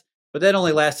reassess. But that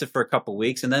only lasted for a couple of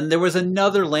weeks. And then there was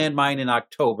another landmine in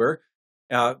October,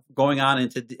 going on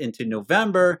into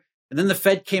November. And then the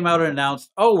Fed came out and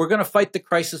announced, we're going to fight the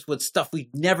crisis with stuff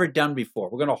we've never done before.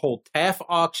 We're going to hold TAF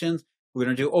auctions. We're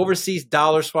going to do overseas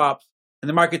dollar swaps. And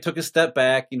the market took a step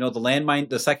back.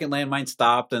 The second landmine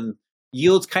stopped and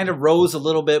yields kind of rose a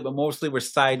little bit, but mostly were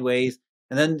sideways.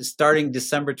 And then starting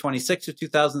December 26th of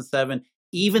 2007,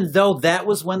 even though that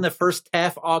was when the first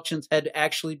TAF auctions had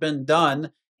actually been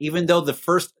done, even though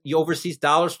the overseas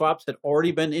dollar swaps had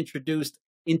already been introduced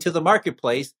into the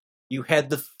marketplace, you had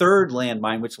the third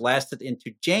landmine, which lasted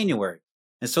into January.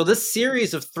 And so this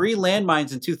series of three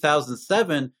landmines in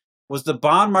 2007 was the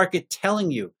bond market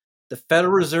telling you the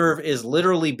Federal Reserve is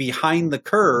literally behind the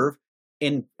curve.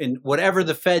 In whatever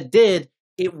the Fed did,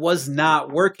 it was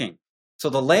not working. So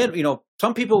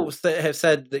some people have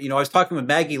said that, I was talking with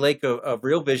Maggie Lake of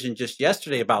Real Vision just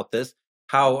yesterday about this,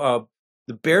 how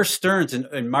the Bear Stearns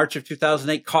in March of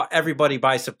 2008 caught everybody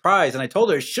by surprise. And I told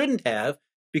her it shouldn't have,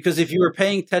 because if you were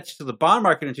paying attention to the bond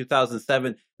market in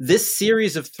 2007, this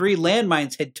series of three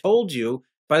landmines had told you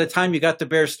by the time you got to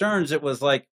Bear Stearns, it was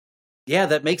like, yeah,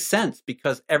 that makes sense,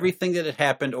 because everything that had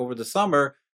happened over the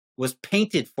summer was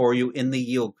painted for you in the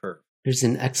yield curve. Here's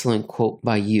an excellent quote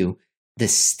by you. The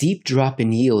steep drop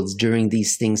in yields during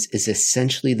these things is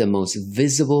essentially the most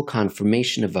visible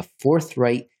confirmation of a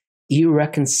forthright,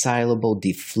 irreconcilable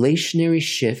deflationary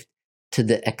shift to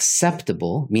the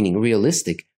acceptable, meaning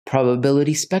realistic,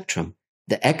 probability spectrum.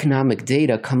 The economic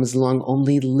data comes along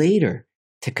only later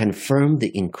to confirm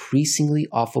the increasingly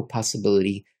awful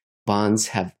possibility bonds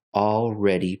have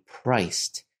already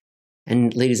priced.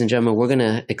 And ladies and gentlemen, we're going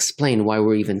to explain why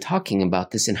we're even talking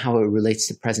about this and how it relates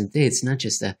to present day. It's not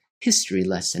just a history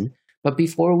lesson. But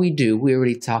before we do, we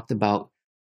already talked about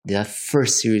the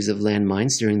first series of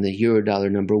landmines during the Eurodollar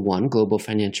 #1 global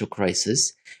financial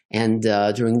crisis, and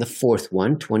during the fourth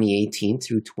one, 2018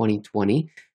 through 2020.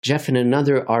 Jeff, in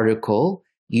another article,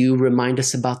 You remind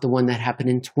us about the one that happened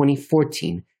in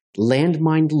 2014.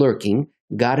 Landmine lurking.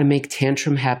 Gotta make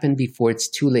tantrum happen before it's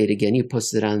too late again. You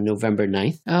posted it on November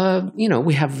 9th.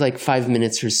 We have like 5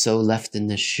 minutes or so left in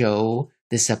the show,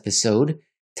 this episode.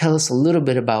 Tell us a little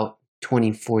bit about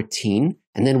 2014,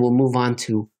 and then we'll move on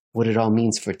to what it all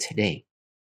means for today.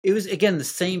 It was, again, the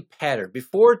same pattern.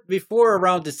 Before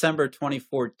around December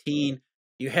 2014,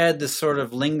 you had this sort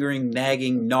of lingering,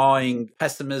 nagging, gnawing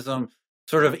pessimism,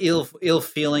 sort of ill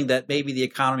feeling that maybe the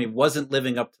economy wasn't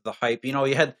living up to the hype. You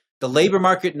had the labor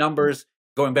market numbers.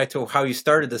 Going back to how you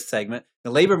started this segment,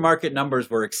 the labor market numbers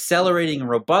were accelerating and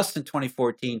robust in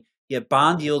 2014, yet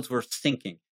bond yields were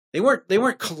sinking. They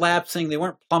weren't collapsing, they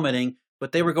weren't plummeting,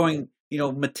 but they were going,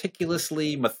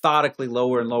 meticulously, methodically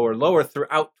lower and lower and lower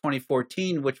throughout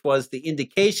 2014, which was the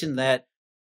indication that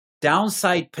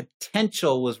downside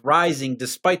potential was rising,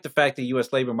 despite the fact the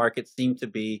U.S. labor market seemed to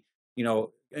be,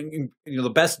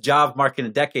 the best job market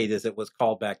in a decade, as it was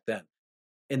called back then.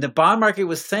 And the bond market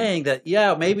was saying that,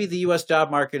 yeah, maybe the U.S.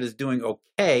 job market is doing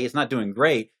okay. It's not doing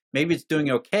great. Maybe it's doing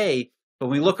okay. But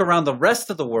when we look around the rest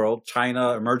of the world,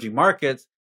 China, emerging markets,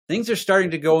 things are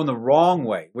starting to go in the wrong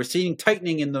way. We're seeing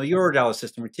tightening in the Eurodollar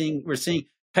system. We're seeing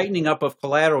tightening up of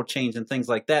collateral chains and things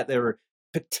like that. They were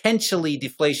potentially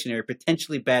deflationary,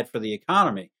 potentially bad for the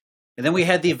economy. And then we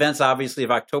had the events, obviously,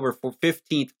 of October 15th,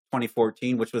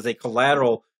 2014, which was a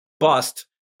collateral bust,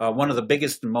 one of the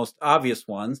biggest and most obvious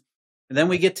ones. And then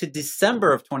we get to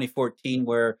December of 2014,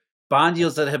 where bond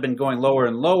yields that have been going lower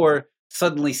and lower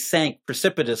suddenly sank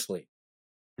precipitously.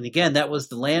 And again, that was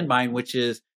the landmine, which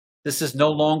is this is no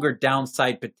longer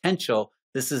downside potential.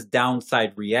 This is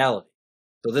downside reality.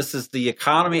 So this is the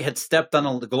economy had stepped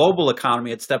on the global economy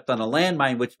had stepped on a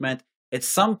landmine, which meant at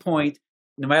some point,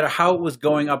 no matter how it was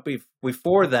going up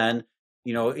before then,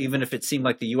 even if it seemed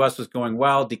like the U.S. was going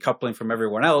well, decoupling from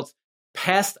everyone else,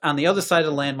 past on the other side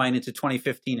of the landmine into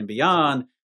 2015 and beyond,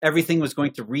 everything was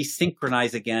going to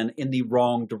resynchronize again in the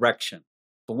wrong direction.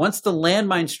 But once the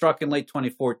landmine struck in late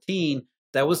 2014,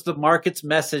 that was the market's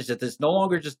message that there's no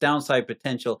longer just downside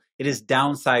potential, it is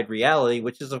downside reality,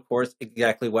 which is, of course,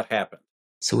 exactly what happened.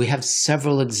 So we have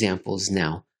several examples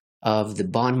now of the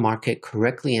bond market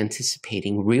correctly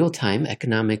anticipating real-time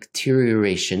economic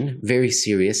deterioration, very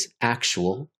serious,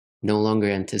 actual, no longer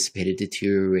anticipated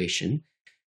deterioration.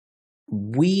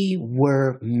 We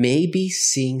were maybe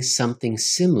seeing something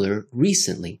similar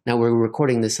recently. Now, we're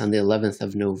recording this on the 11th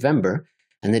of November,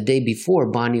 and the day before,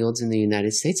 bond yields in the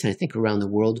United States, and I think around the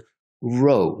world,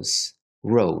 rose,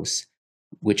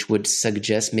 which would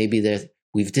suggest maybe that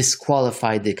we've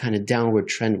disqualified the kind of downward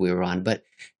trend we were on. But,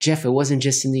 Jeff, it wasn't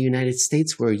just in the United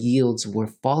States where yields were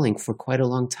falling for quite a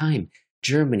long time.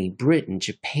 Germany, Britain,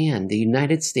 Japan, the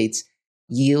United States,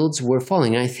 yields were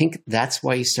falling. And I think that's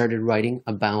why you started writing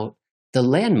about the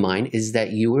landmine, is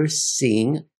that you were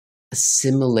seeing a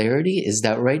similarity. Is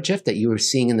that right, Jeff? That you were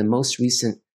seeing in the most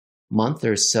recent month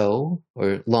or so,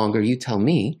 or longer, you tell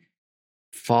me,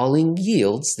 falling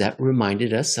yields that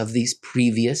reminded us of these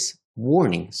previous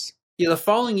warnings. Yeah, the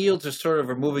falling yields are sort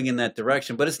of moving in that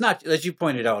direction, but it's not, as you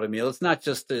pointed out, Emil, it's not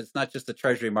just the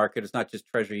treasury market. It's not just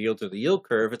treasury yields or the yield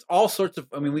curve. It's all sorts of,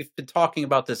 we've been talking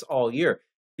about this all year.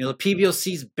 The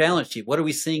PBOC's balance sheet, what are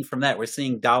we seeing from that? We're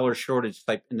seeing dollar shortage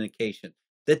type indication.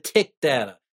 The tick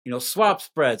data, swap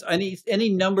spreads, any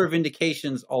number of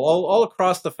indications all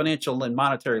across the financial and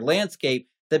monetary landscape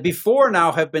that before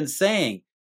now have been saying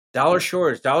dollar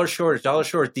shortage,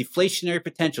 deflationary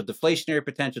potential.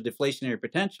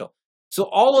 So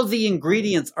all of the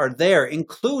ingredients are there,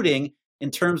 including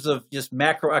in terms of just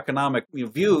macroeconomic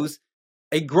views,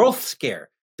 a growth scare.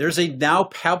 There's a now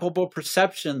palpable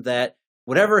perception that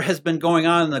whatever has been going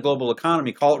on in the global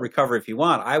economy, call it recovery if you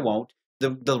want, I won't.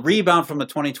 The rebound from the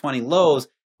 2020 lows,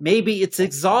 maybe it's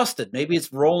exhausted. Maybe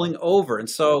it's rolling over. And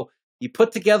so you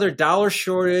put together dollar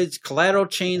shortage, collateral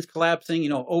chains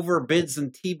collapsing, over bids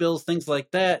and T-bills, things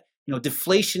like that,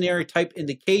 deflationary type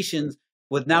indications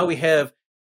with now we have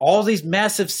all these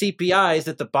massive CPIs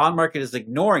that the bond market is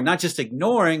ignoring, not just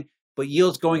ignoring, but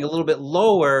yields going a little bit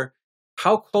lower.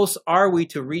 How close are we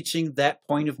to reaching that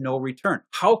point of no return?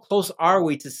 How close are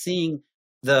we to seeing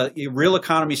the real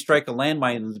economy strike a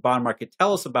landmine in the bond market?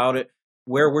 Tell us about it,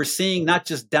 where we're seeing not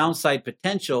just downside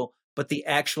potential, but the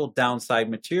actual downside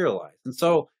materialize. And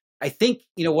so I think,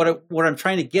 what I'm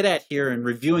trying to get at here in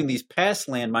reviewing these past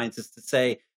landmines is to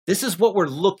say, this is what we're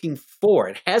looking for.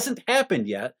 It hasn't happened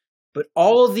yet, but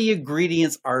all of the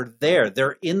ingredients are there.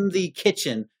 They're in the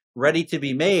kitchen, ready to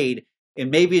be made. And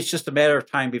maybe it's just a matter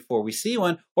of time before we see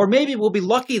one, or maybe we'll be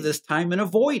lucky this time and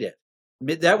avoid it.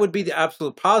 That would be the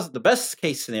absolute positive. The best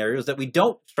case scenario is that we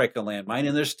don't strike a landmine,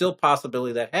 and there's still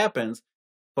possibility that happens.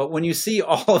 But when you see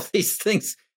all of these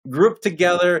things grouped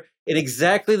together in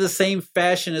exactly the same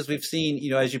fashion as we've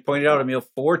seen, as you pointed out, Emil,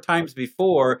 4 times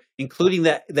before, including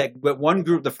that one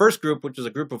group, the first group, which was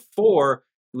a group of 4,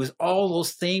 it was all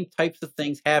those same types of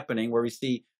things happening where we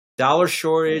see dollar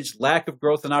shortage, lack of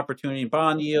growth and opportunity in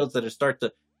bond yields that start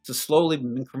to slowly,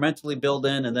 incrementally build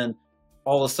in, and then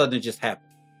all of a sudden it just happens.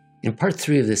 In part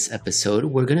 3 of this episode,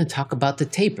 we're going to talk about the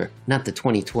taper, not the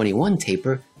 2021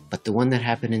 taper, but the one that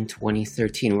happened in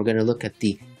 2013. We're going to look at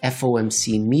the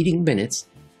FOMC meeting minutes,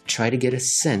 try to get a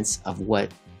sense of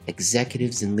what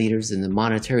executives and leaders in the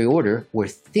monetary order were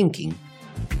thinking.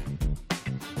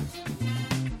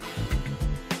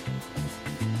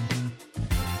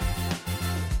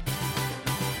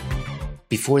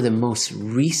 Before the most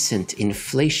recent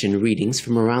inflation readings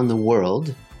from around the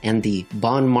world and the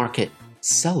bond market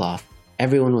sell-off,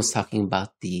 everyone was talking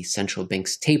about the central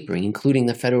bank's tapering, including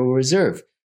the Federal Reserve.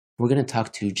 We're going to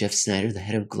talk to Jeff Snyder, the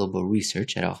head of global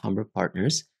research at Alhambra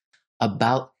Partners,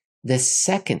 about the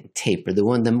second taper,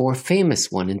 the more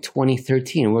famous one in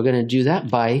 2013. We're going to do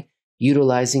that by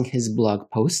utilizing his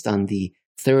blog post on the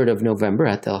 3rd of November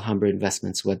at the Alhambra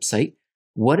Investments website.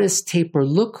 What does taper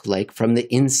look like from the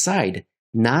inside?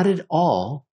 Not at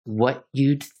all what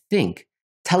you'd think.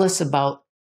 Tell us about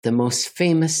the most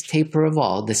famous taper of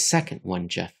all, the second one,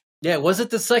 Jeff. Yeah, was it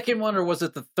the second one or was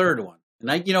it the third one?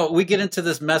 And we get into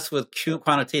this mess with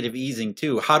quantitative easing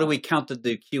too. How do we count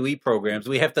the QE programs?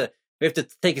 We have to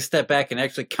take a step back and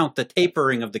actually count the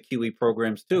tapering of the QE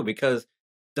programs too, because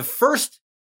the first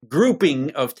grouping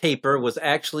of taper was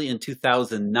actually in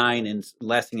 2009 and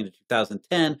lasting into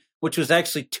 2010, which was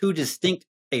actually 2 distinct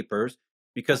tapers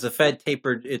because the Fed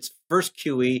tapered its first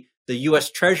QE, the U.S.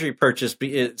 Treasury purchase,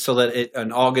 so that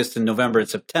in August and November and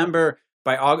September,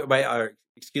 by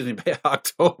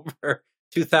October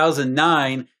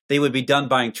 2009, they would be done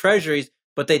buying treasuries,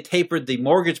 but they tapered the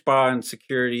mortgage bond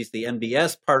securities, the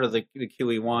MBS part of the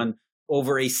QE1,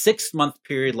 over a 6-month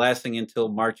period lasting until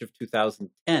March of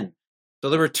 2010. So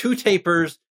there were 2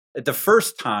 tapers at the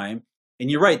first time. And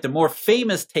you're right, the more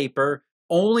famous taper,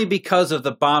 only because of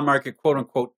the bond market quote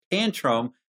unquote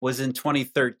tantrum, was in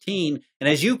 2013. And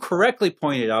as you correctly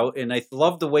pointed out, and I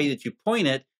love the way that you point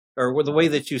it, or the way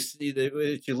that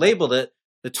you labeled it,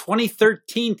 the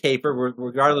 2013 taper,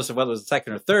 regardless of whether it was the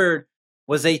second or third,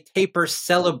 was a taper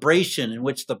celebration in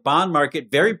which the bond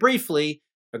market very briefly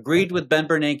agreed with Ben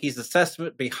Bernanke's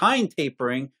assessment behind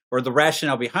tapering, or the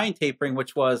rationale behind tapering,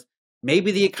 which was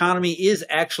maybe the economy is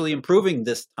actually improving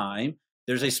this time.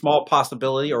 There's a small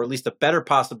possibility, or at least a better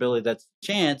possibility that's a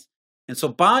chance. And so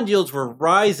bond yields were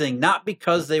rising, not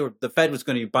because the Fed was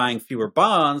going to be buying fewer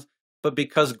bonds, but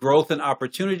because growth and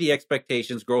opportunity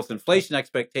expectations, growth inflation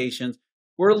expectations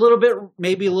were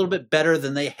maybe a little bit better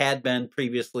than they had been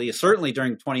previously, certainly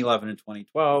during 2011 and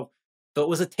 2012. So it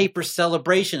was a taper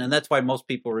celebration, and that's why most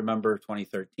people remember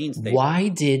 2013's taper. Why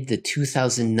did the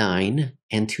 2009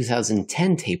 and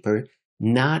 2010 taper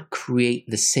not create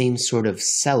the same sort of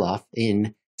sell-off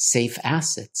in safe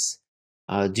assets?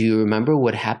 Do you remember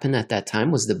what happened at that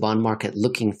time? Was the bond market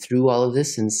looking through all of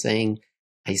this and saying,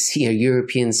 I see a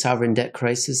European sovereign debt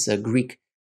crisis, a Greek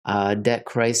debt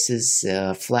crisis,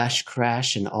 flash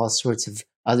crash, and all sorts of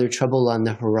other trouble on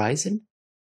the horizon?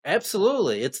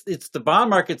 Absolutely. It's the bond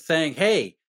market saying,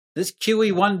 hey, this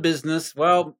QE1 business,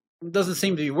 well, it doesn't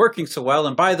seem to be working so well.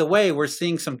 And by the way, we're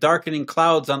seeing some darkening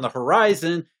clouds on the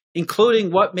horizon, including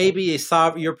what maybe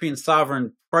a European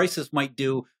sovereign crisis might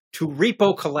do to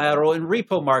repo collateral in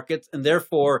repo markets, and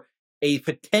therefore a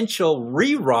potential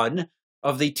rerun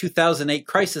of the 2008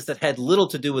 crisis that had little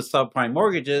to do with subprime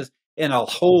mortgages and a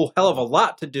whole hell of a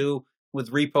lot to do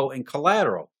with repo and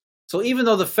collateral. So even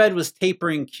though the Fed was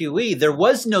tapering QE, there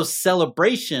was no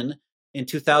celebration in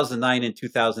 2009 and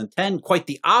 2010, quite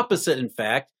the opposite, in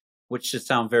fact, which should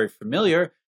sound very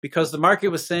familiar, because the market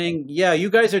was saying, yeah, you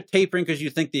guys are tapering because you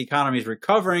think the economy is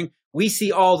recovering. We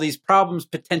see all these problems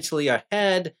potentially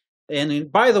ahead.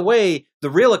 And by the way, the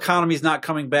real economy is not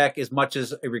coming back as much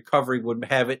as a recovery would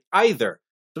have it either.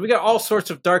 So we got all sorts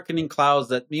of darkening clouds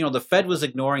that, the Fed was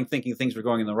ignoring, thinking things were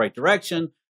going in the right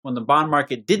direction, when the bond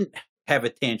market didn't have a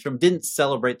tantrum, didn't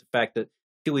celebrate the fact that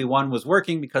QE1 was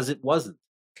working, because it wasn't.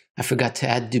 I forgot to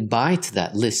add Dubai to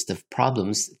that list of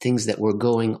problems, things that were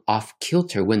going off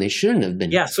kilter when they shouldn't have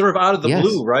been. Yeah, sort of out of the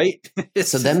blue, right?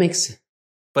 So that makes...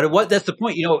 But that's the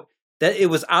point, that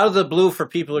it was out of the blue for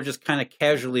people who are just kind of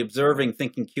casually observing,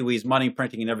 thinking QE's money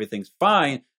printing and everything's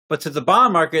fine. But to the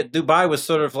bond market, Dubai was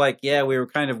sort of like, yeah, we were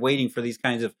kind of waiting for these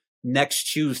kinds of next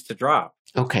shoes to drop.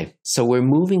 Okay, so we're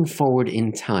moving forward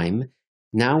in time.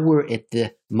 Now we're at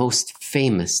the most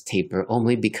famous taper,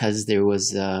 only because there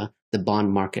was the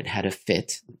bond market had a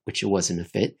fit, which it wasn't a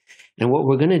fit. And what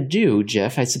we're going to do,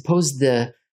 Jeff, I suppose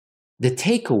the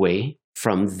takeaway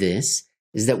from this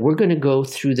is that we're going to go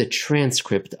through the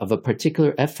transcript of a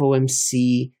particular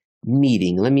FOMC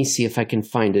meeting. Let me see if I can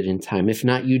find it in time. If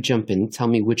not, you jump in. Tell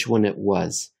me which one it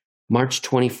was. March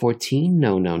 2014?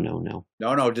 No.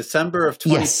 No, December of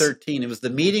 2013. Yes. It was the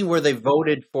meeting where they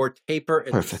voted for taper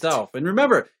itself. And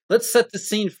remember, let's set the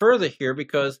scene further here,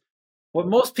 because what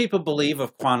most people believe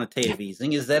of quantitative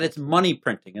easing is that it's money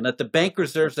printing, and that the bank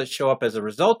reserves that show up as a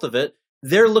result of it,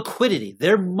 their liquidity,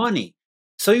 their money.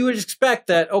 So you would expect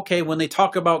that, okay, when they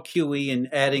talk about QE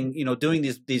and adding, doing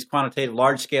these quantitative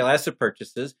large-scale asset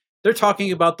purchases, they're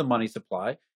talking about the money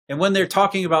supply. And when they're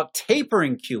talking about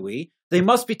tapering QE, they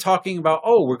must be talking about,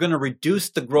 we're going to reduce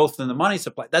the growth in the money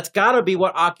supply. That's got to be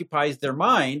what occupies their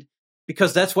mind,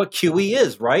 because that's what QE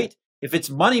is, right? If it's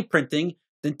money printing,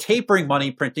 then tapering money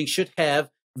printing should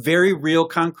have very real,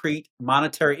 concrete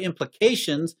monetary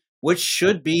implications, which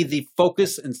should be the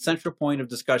focus and central point of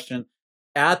discussion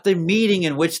at the meeting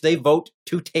in which they vote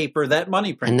to taper that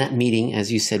money printing. And that meeting,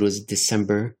 as you said, was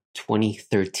December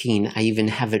 2013. I even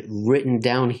have it written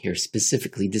down here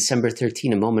specifically, December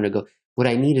 13, a moment ago. What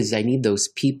I need those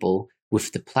people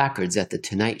with the placards at the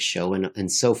Tonight Show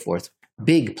and so forth,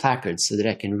 big placards so that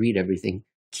I can read everything.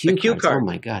 Cue cards. Oh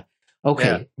my God.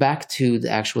 Okay, Back to the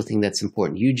actual thing that's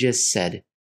important. You just said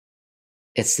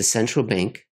it's the central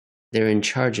bank. They're in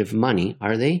charge of money,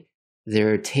 are they?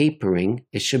 They're tapering.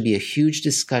 It should be a huge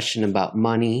discussion about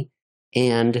money.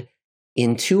 And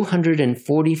in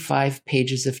 245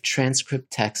 pages of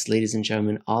transcript text, ladies and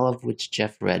gentlemen, all of which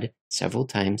Jeff read several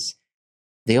times,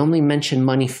 they only mention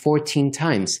money 14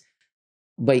 times.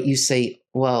 But you say,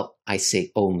 well, I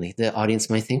say only. The audience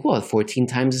might think, well, 14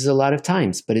 times is a lot of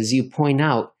times. But as you point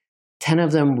out, 10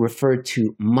 of them referred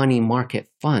to money market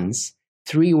funds.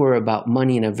 3 were about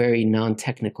money in a very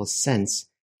non-technical sense.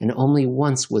 And only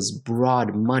once was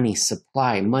broad money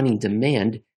supply, money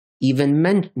demand even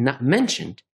not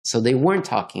mentioned. So they weren't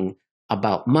talking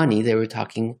about money. They were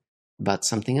talking about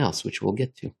something else, which we'll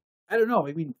get to. I don't know.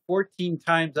 14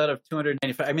 times out of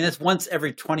 295. That's once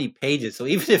every 20 pages. So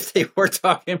even if they were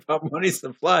talking about money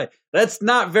supply, that's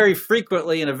not very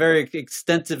frequently in a very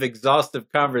extensive,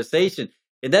 exhaustive conversation.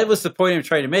 And that was the point I'm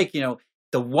trying to make.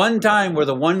 The one time where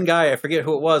the one guy, I forget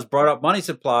who it was, brought up money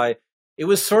supply, it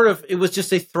was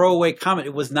just a throwaway comment.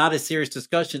 It was not a serious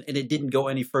discussion, and it didn't go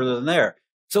any further than there.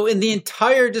 So in the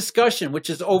entire discussion, which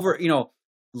is over,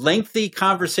 lengthy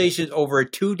conversations over a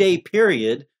 2-day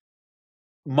period,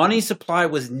 money supply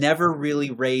was never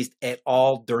really raised at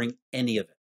all during any of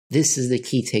it. This is the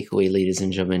key takeaway, ladies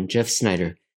and gentlemen. Jeff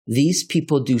Snyder, these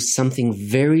people do something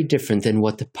very different than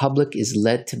what the public is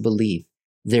led to believe.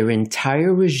 Their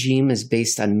entire regime is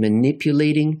based on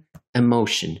manipulating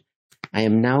emotion. I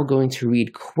am now going to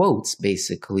read quotes,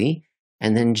 basically.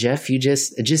 And then, Jeff, you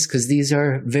just because these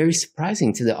are very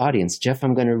surprising to the audience. Jeff,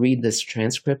 I'm going to read this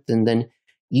transcript, and then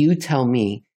you tell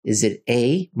me, is it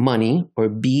A, money, or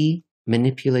B,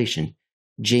 manipulation?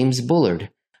 James Bullard,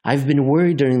 I've been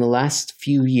worried during the last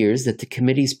few years that the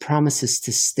committee's promises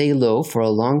to stay low for a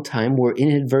long time were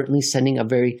inadvertently sending a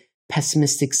very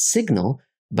pessimistic signal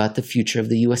about the future of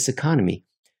the U.S. economy.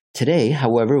 Today,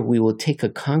 however, we will take a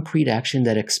concrete action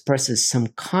that expresses some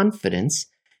confidence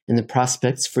in the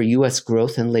prospects for U.S.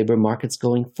 growth and labor markets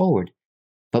going forward.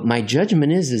 But my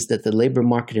judgment is that the labor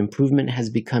market improvement has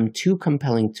become too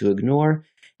compelling to ignore,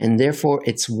 and therefore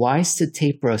it's wise to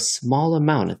taper a small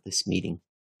amount at this meeting.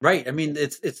 Right.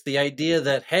 It's the idea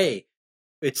that, hey,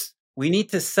 we need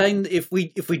to send, if we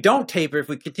don't taper, if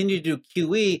we continue to do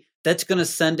QE, that's going to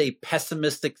send a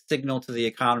pessimistic signal to the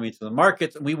economy, to the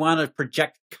markets, and we want to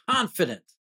project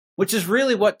confidence, which is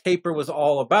really what taper was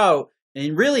all about.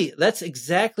 And really, that's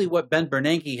exactly what Ben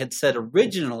Bernanke had said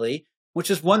originally, which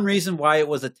is one reason why it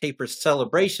was a taper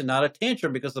celebration, not a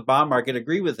tantrum, because the bond market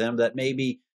agreed with him that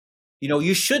maybe,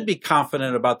 you should be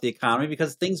confident about the economy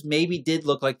because things maybe did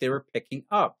look like they were picking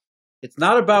up. It's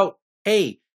not about,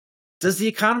 hey, does the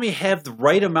economy have the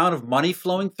right amount of money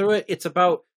flowing through it? It's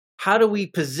about, how do we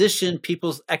position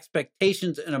people's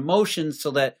expectations and emotions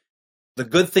so that the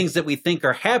good things that we think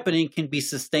are happening can be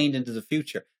sustained into the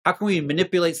future? How can we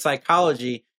manipulate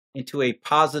psychology into a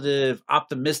positive,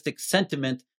 optimistic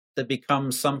sentiment that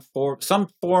becomes some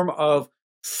form of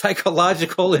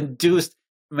psychological induced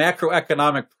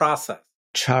macroeconomic process?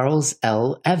 Charles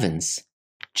L. Evans.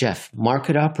 Jeff,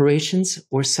 market operations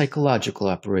or psychological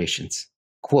operations?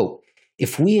 Quote,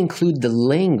 if we include the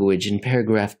language in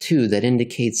paragraph 2 that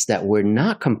indicates that we're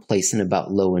not complacent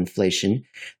about low inflation,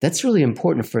 that's really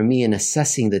important for me in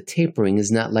assessing that tapering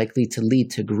is not likely to lead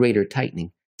to greater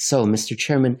tightening. So, Mr.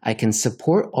 Chairman, I can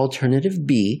support alternative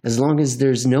B as long as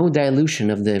there's no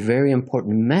dilution of the very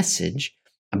important message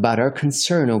about our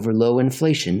concern over low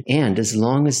inflation, and as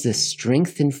long as the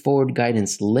strengthened forward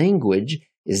guidance language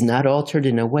is not altered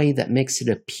in a way that makes it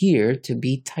appear to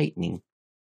be tightening.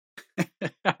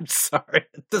 I'm sorry.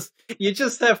 You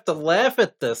just have to laugh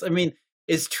at this. I mean,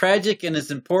 as tragic and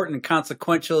as important and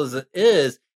consequential as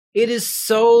it is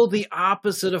so the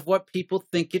opposite of what people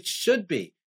think it should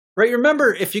be. Right?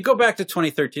 Remember, if you go back to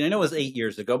 2013, I know it was 8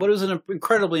 years ago, but it was an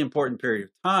incredibly important period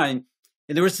of time.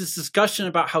 And there was this discussion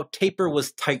about how taper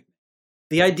was tight.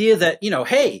 The idea that,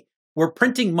 hey, we're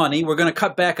printing money, we're going to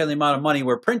cut back on the amount of money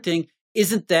we're printing.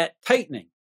 Isn't that tightening?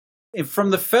 And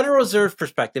from the Federal Reserve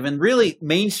perspective, and really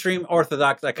mainstream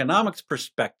orthodox economics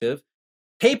perspective,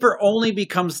 taper only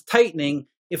becomes tightening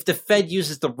if the Fed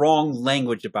uses the wrong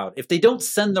language about it. If they don't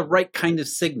send the right kind of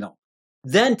signal,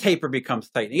 then taper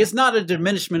becomes tightening. It's not a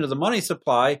diminishment of the money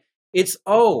supply. It's,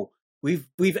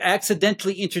 we've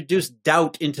accidentally introduced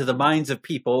doubt into the minds of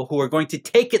people who are going to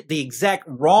take it the exact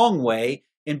wrong way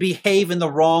and behave in the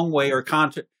wrong way or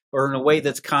in a way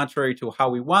that's contrary to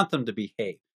how we want them to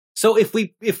behave. So if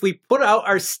we put out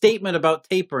our statement about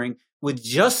tapering with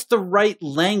just the right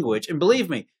language, and believe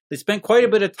me, they spent quite a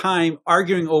bit of time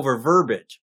arguing over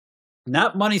verbiage,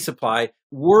 not money supply,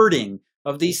 wording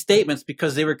of these statements,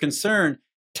 because they were concerned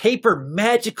taper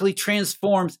magically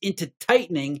transforms into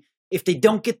tightening if they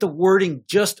don't get the wording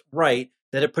just right,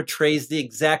 that it portrays the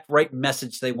exact right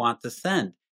message they want to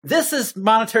send. This is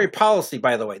monetary policy,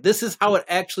 by the way. This is how it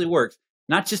actually works,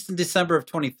 not just in December of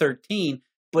 2013,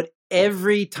 but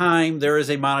every time there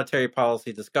is a monetary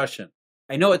policy discussion.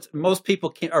 I know most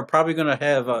people are probably going to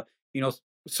have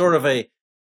sort of a,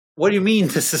 what do you mean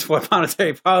this is what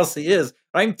monetary policy is?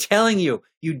 I'm telling you,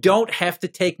 you don't have to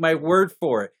take my word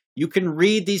for it. You can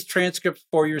read these transcripts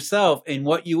for yourself, and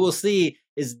what you will see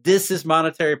is this is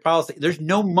monetary policy. There's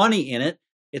no money in it.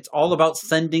 It's all about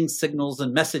sending signals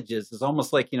and messages. It's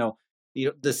almost like,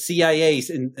 the CIA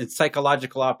in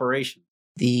psychological operation.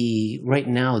 Right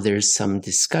now, there's some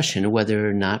discussion whether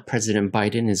or not President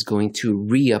Biden is going to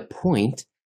reappoint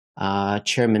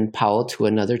Chairman Powell to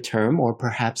another term, or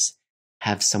perhaps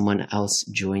have someone else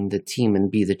join the team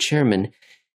and be the chairman.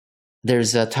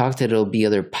 There's a talk that it'll be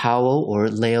either Powell or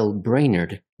Lael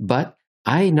Brainerd, but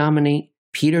I nominate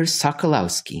Peter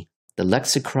Sokolowski, the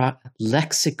lexicographer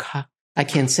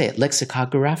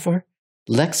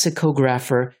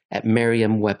at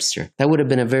Merriam-Webster. That would have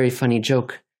been a very funny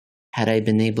joke had I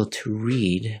been able to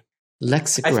read.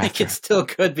 Lexicographer. I think it's still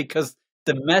good because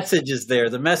the message is there.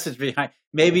 The message behind.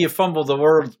 Maybe you fumbled the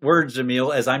words,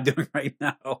 Jamil, as I'm doing right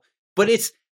now. But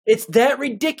it's that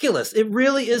ridiculous. It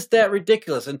really is that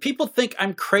ridiculous. And people think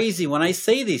I'm crazy when I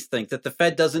say these things, that the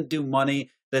Fed doesn't do money,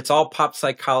 that it's all pop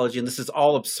psychology, and this is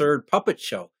all absurd puppet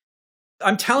show.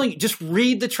 I'm telling you, just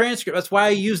read the transcript. That's why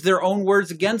I use their own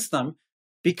words against them,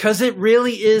 because it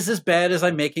really is as bad as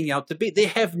I'm making out to be. They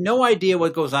have no idea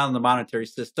what goes on in the monetary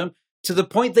system, to the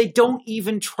point they don't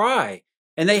even try.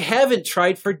 And they haven't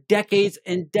tried for decades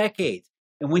and decades.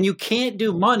 And when you can't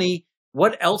do money,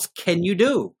 what else can you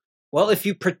do? Well, if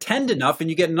you pretend enough and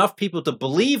you get enough people to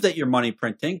believe that you're money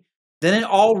printing, then it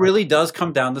all really does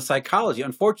come down to psychology.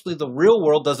 Unfortunately, the real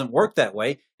world doesn't work that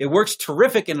way. It works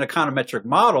terrific in econometric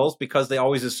models because they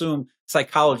always assume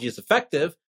psychology is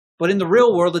effective. But in the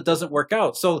real world, it doesn't work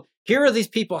out. So here are these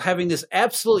people having this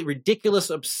absolutely ridiculous,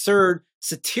 absurd,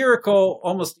 satirical,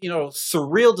 almost,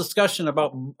 surreal discussion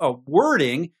about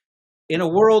wording in a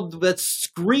world that's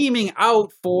screaming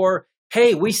out for,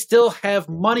 hey, we still have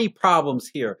money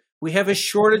problems here. We have a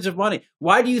shortage of money.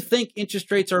 Why do you think interest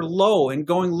rates are low and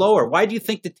going lower? Why do you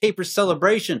think the taper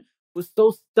celebration was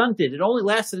so stunted? It only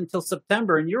lasted until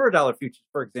September in Eurodollar futures,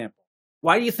 for example.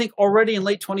 Why do you think already in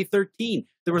late 2013,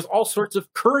 there was all sorts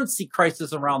of currency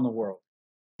crisis around the world?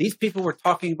 These people were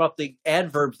talking about the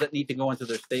adverbs that need to go into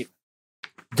their statement.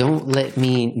 Don't let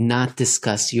me not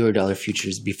discuss Eurodollar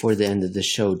futures before the end of the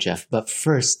show, Jeff. But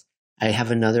first, I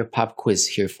have another pop quiz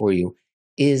here for you.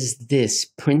 Is this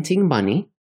printing money,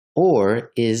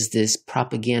 or is this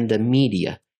propaganda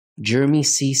media? Jeremy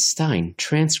C. Stein,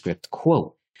 transcript,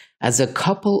 quote, as a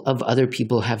couple of other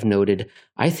people have noted,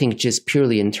 I think just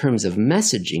purely in terms of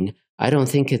messaging, I don't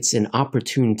think it's an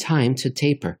opportune time to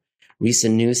taper.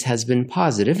 Recent news has been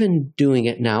positive, and doing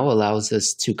it now allows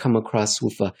us to come across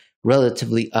with a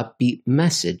relatively upbeat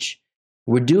message.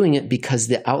 We're doing it because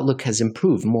the outlook has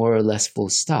improved, more or less, full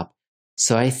stop.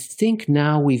 So I think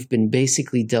now we've been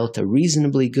basically dealt a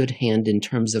reasonably good hand in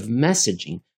terms of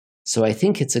messaging. So I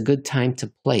think it's a good time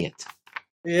to play it.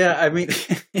 Yeah, I mean,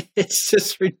 it's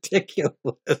just ridiculous.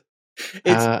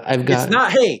 It's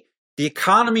not, hey, the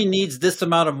economy needs this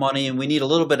amount of money and we need a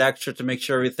little bit extra to make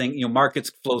sure everything,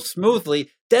 markets flow smoothly.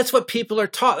 That's what people are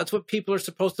taught. That's what people are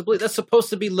supposed to believe. That's supposed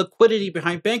to be liquidity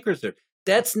behind bank reserve.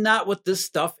 That's not what this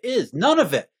stuff is. None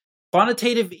of it.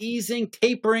 Quantitative easing,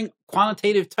 tapering,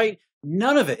 quantitative tight,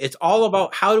 none of it. It's all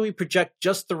about how do we project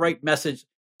just the right message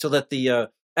so that the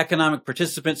economic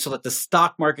participants, so that the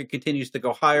stock market continues to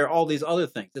go higher, all these other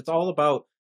things. It's all about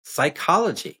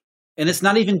psychology. And it's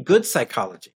not even good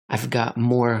psychology. I've got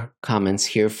more comments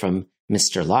here from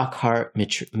Mr. Lockhart,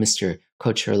 Mr.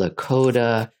 Kocher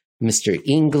Lakota, Mr.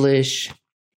 English.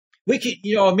 We could,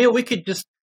 Emil, we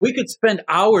could spend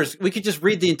hours. We could just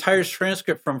read the entire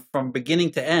transcript from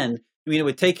beginning to end. I mean, it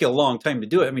would take you a long time to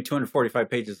do it. I mean, 245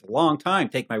 pages is a long time.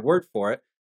 Take my word for it.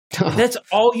 That's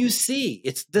all you see.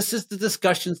 This is the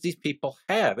discussions these people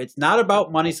have. It's not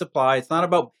about money supply. It's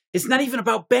not even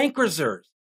about bank reserves.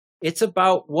 It's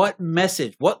about what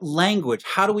message, what language,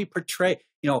 how do we portray,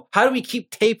 how do we keep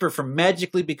taper from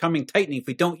magically becoming tightening if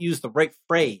we don't use the right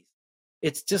phrase?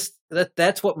 It's just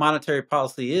that's what monetary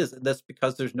policy is. And that's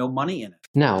because there's no money in it.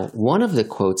 Now, one of the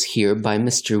quotes here by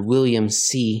Mr. William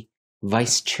C.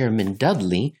 Vice Chairman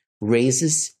Dudley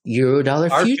raises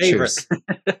Eurodollar futures.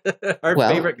 Our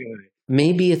favorite guy.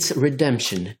 Maybe it's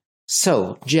redemption.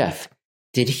 So, Jeff,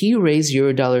 did he raise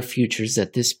Eurodollar futures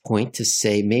at this point to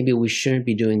say maybe we shouldn't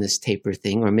be doing this taper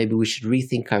thing, or maybe we should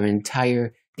rethink our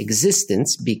entire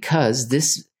existence because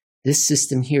this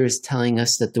system here is telling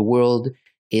us that the world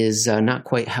is not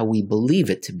quite how we believe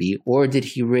it to be? Or did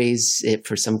he raise it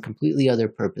for some completely other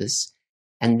purpose?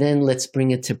 And then let's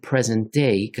bring it to present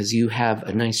day, because you have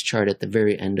a nice chart at the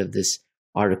very end of this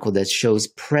article that shows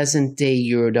present day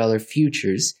Eurodollar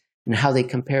futures and how they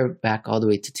compare back all the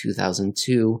way to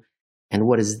 2002. And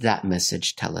what does that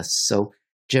message tell us? So,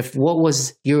 Jeff, what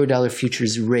was Eurodollar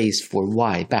futures raised for?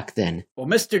 Why back then? Well,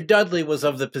 Mr. Dudley was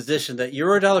of the position that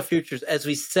Eurodollar futures, as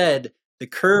we said, the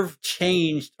curve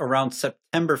changed around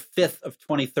September 5th of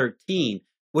 2013.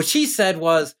 What she said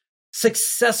was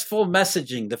successful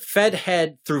messaging. The Fed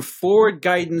had, through forward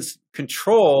guidance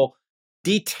control,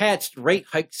 detached rate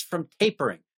hikes from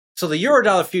tapering. So the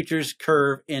Eurodollar futures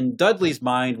curve in Dudley's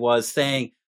mind was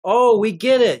saying, oh, we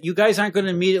get it. You guys aren't going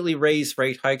to immediately raise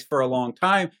rate hikes for a long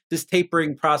time. This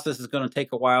tapering process is going to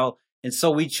take a while. And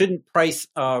so we shouldn't price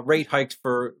rate hikes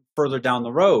for further down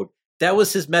the road. That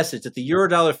was his message, that the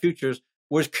Eurodollar futures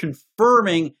was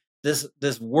confirming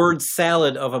this word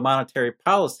salad of a monetary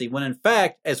policy, when in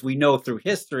fact, as we know through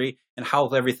history and how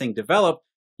everything developed,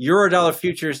 Eurodollar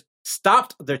futures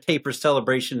stopped their taper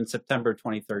celebration in September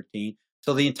 2013.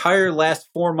 So the entire last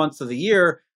 4 months of the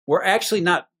year were actually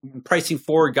not pricing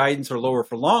forward guidance or lower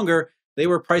for longer. They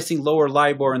were pricing lower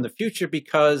LIBOR in the future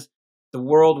because the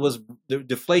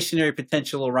deflationary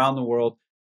potential around the world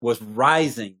was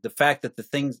rising. The fact that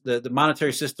the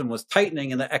monetary system was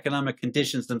tightening and the economic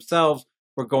conditions themselves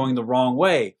were going the wrong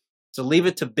way. So leave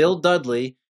it to Bill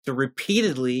Dudley to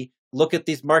repeatedly look at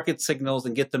these market signals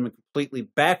and get them completely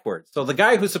backwards. So the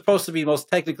guy who's supposed to be most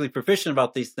technically proficient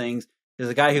about these things is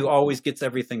the guy who always gets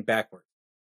everything backwards.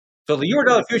 So the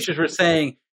Eurodollar futures were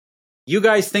saying, you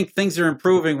guys think things are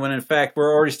improving when in fact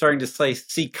we're already starting to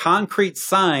see concrete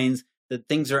signs that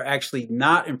things are actually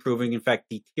not improving, in fact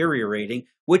deteriorating,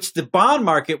 which the bond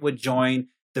market would join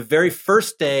the very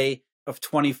first day of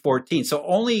 2014. So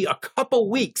only a couple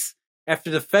weeks after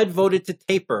the Fed voted to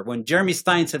taper, when Jeremy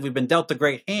Stein said we've been dealt a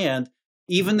great hand,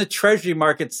 even the Treasury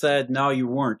market said, no, you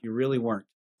weren't. You really weren't.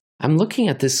 I'm looking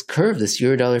at this curve, this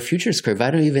Eurodollar futures curve. I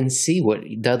don't even see what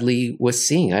Dudley was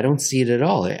seeing. I don't see it at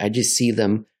all. I just see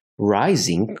them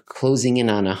rising, closing in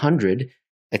on 100,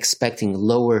 expecting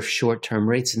lower short-term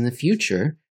rates in the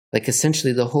future, like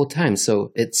essentially the whole time.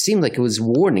 So it seemed like it was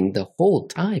warning the whole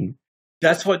time.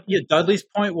 That's what Dudley's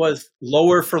point was,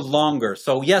 lower for longer.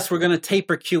 So yes, we're going to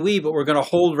taper QE, but we're going to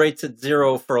hold rates at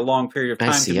zero for a long period of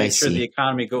time to make sure the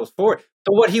economy goes forward.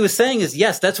 So what he was saying is,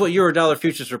 yes, that's what Eurodollar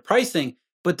futures were pricing,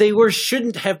 but they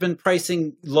shouldn't have been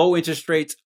pricing low interest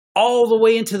rates all the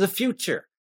way into the future.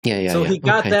 So he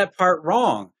got that part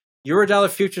wrong. Eurodollar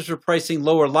futures were pricing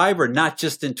lower LIBOR, not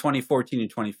just in 2014 and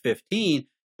 2015,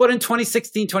 but in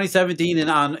 2016, 2017, and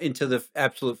on into the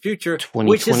absolute future,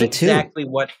 which is exactly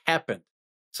what happened.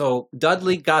 So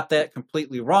Dudley got that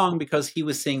completely wrong because he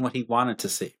was seeing what he wanted to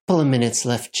see. Couple of minutes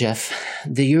left, Jeff.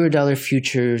 The Eurodollar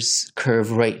futures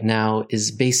curve right now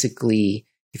is basically,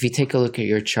 if you take a look at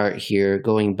your chart here,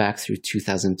 going back through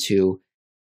 2002,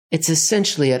 it's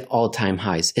essentially at all-time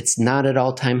highs. It's not at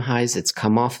all-time highs. It's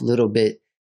come off a little bit.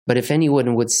 But if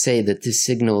anyone would say that this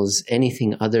signals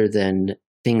anything other than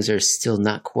things are still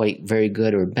not quite very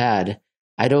good or bad,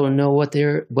 I don't know what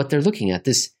they're looking at.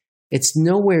 It's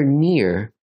nowhere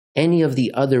near any of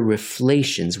the other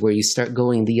reflations where you start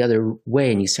going the other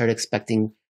way and you start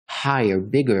expecting higher,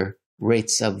 bigger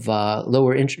rates of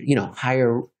lower interest,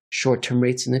 higher short-term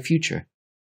rates in the future.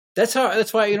 That's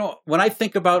why, when I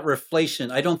think about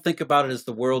reflation, I don't think about it as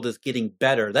the world is getting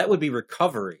better. That would be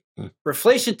recovery.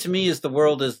 Reflation to me is the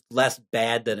world is less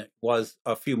bad than it was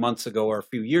a few months ago or a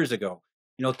few years ago.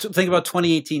 Think about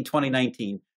 2018,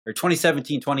 2019, or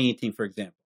 2017, 2018, for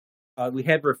example. We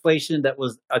had reflation that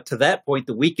was, to that point,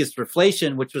 the weakest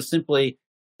reflation, which was simply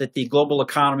that the global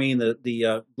economy and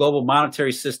the global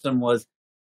monetary system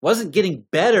wasn't getting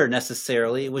better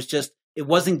necessarily. It was just, it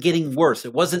wasn't getting worse.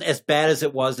 It wasn't as bad as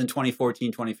it was in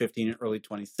 2014, 2015, and early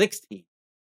 2016.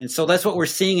 And so that's what we're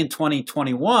seeing in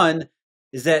 2021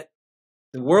 is that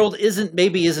the world isn't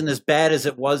as bad as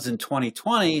it was in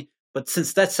 2020. But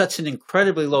since that's such an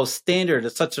incredibly low standard,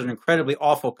 it's such an incredibly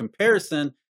awful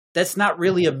comparison, that's not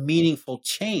really a meaningful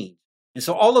change. And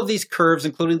so all of these curves,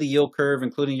 including the yield curve,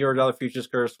 including Eurodollar futures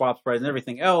curve, swaps price, and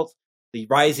everything else, the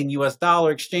rising U.S.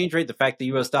 dollar exchange rate, the fact the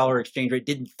U.S. dollar exchange rate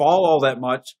didn't fall all that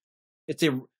much,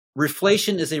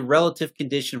 reflation is a relative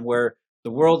condition where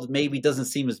the world maybe doesn't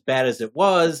seem as bad as it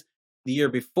was the year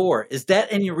before. Is that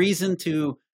any reason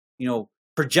to,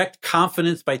 project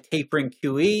confidence by tapering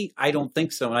QE? I don't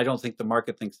think so, and I don't think the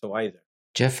market thinks so either.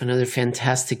 Jeff, another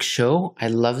fantastic show. I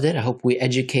loved it. I hope we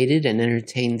educated and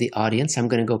entertained the audience. I'm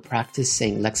going to go practice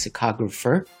saying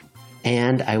Lexicographer,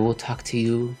 and I will talk to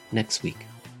you next week.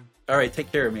 All right,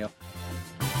 take care, Emil.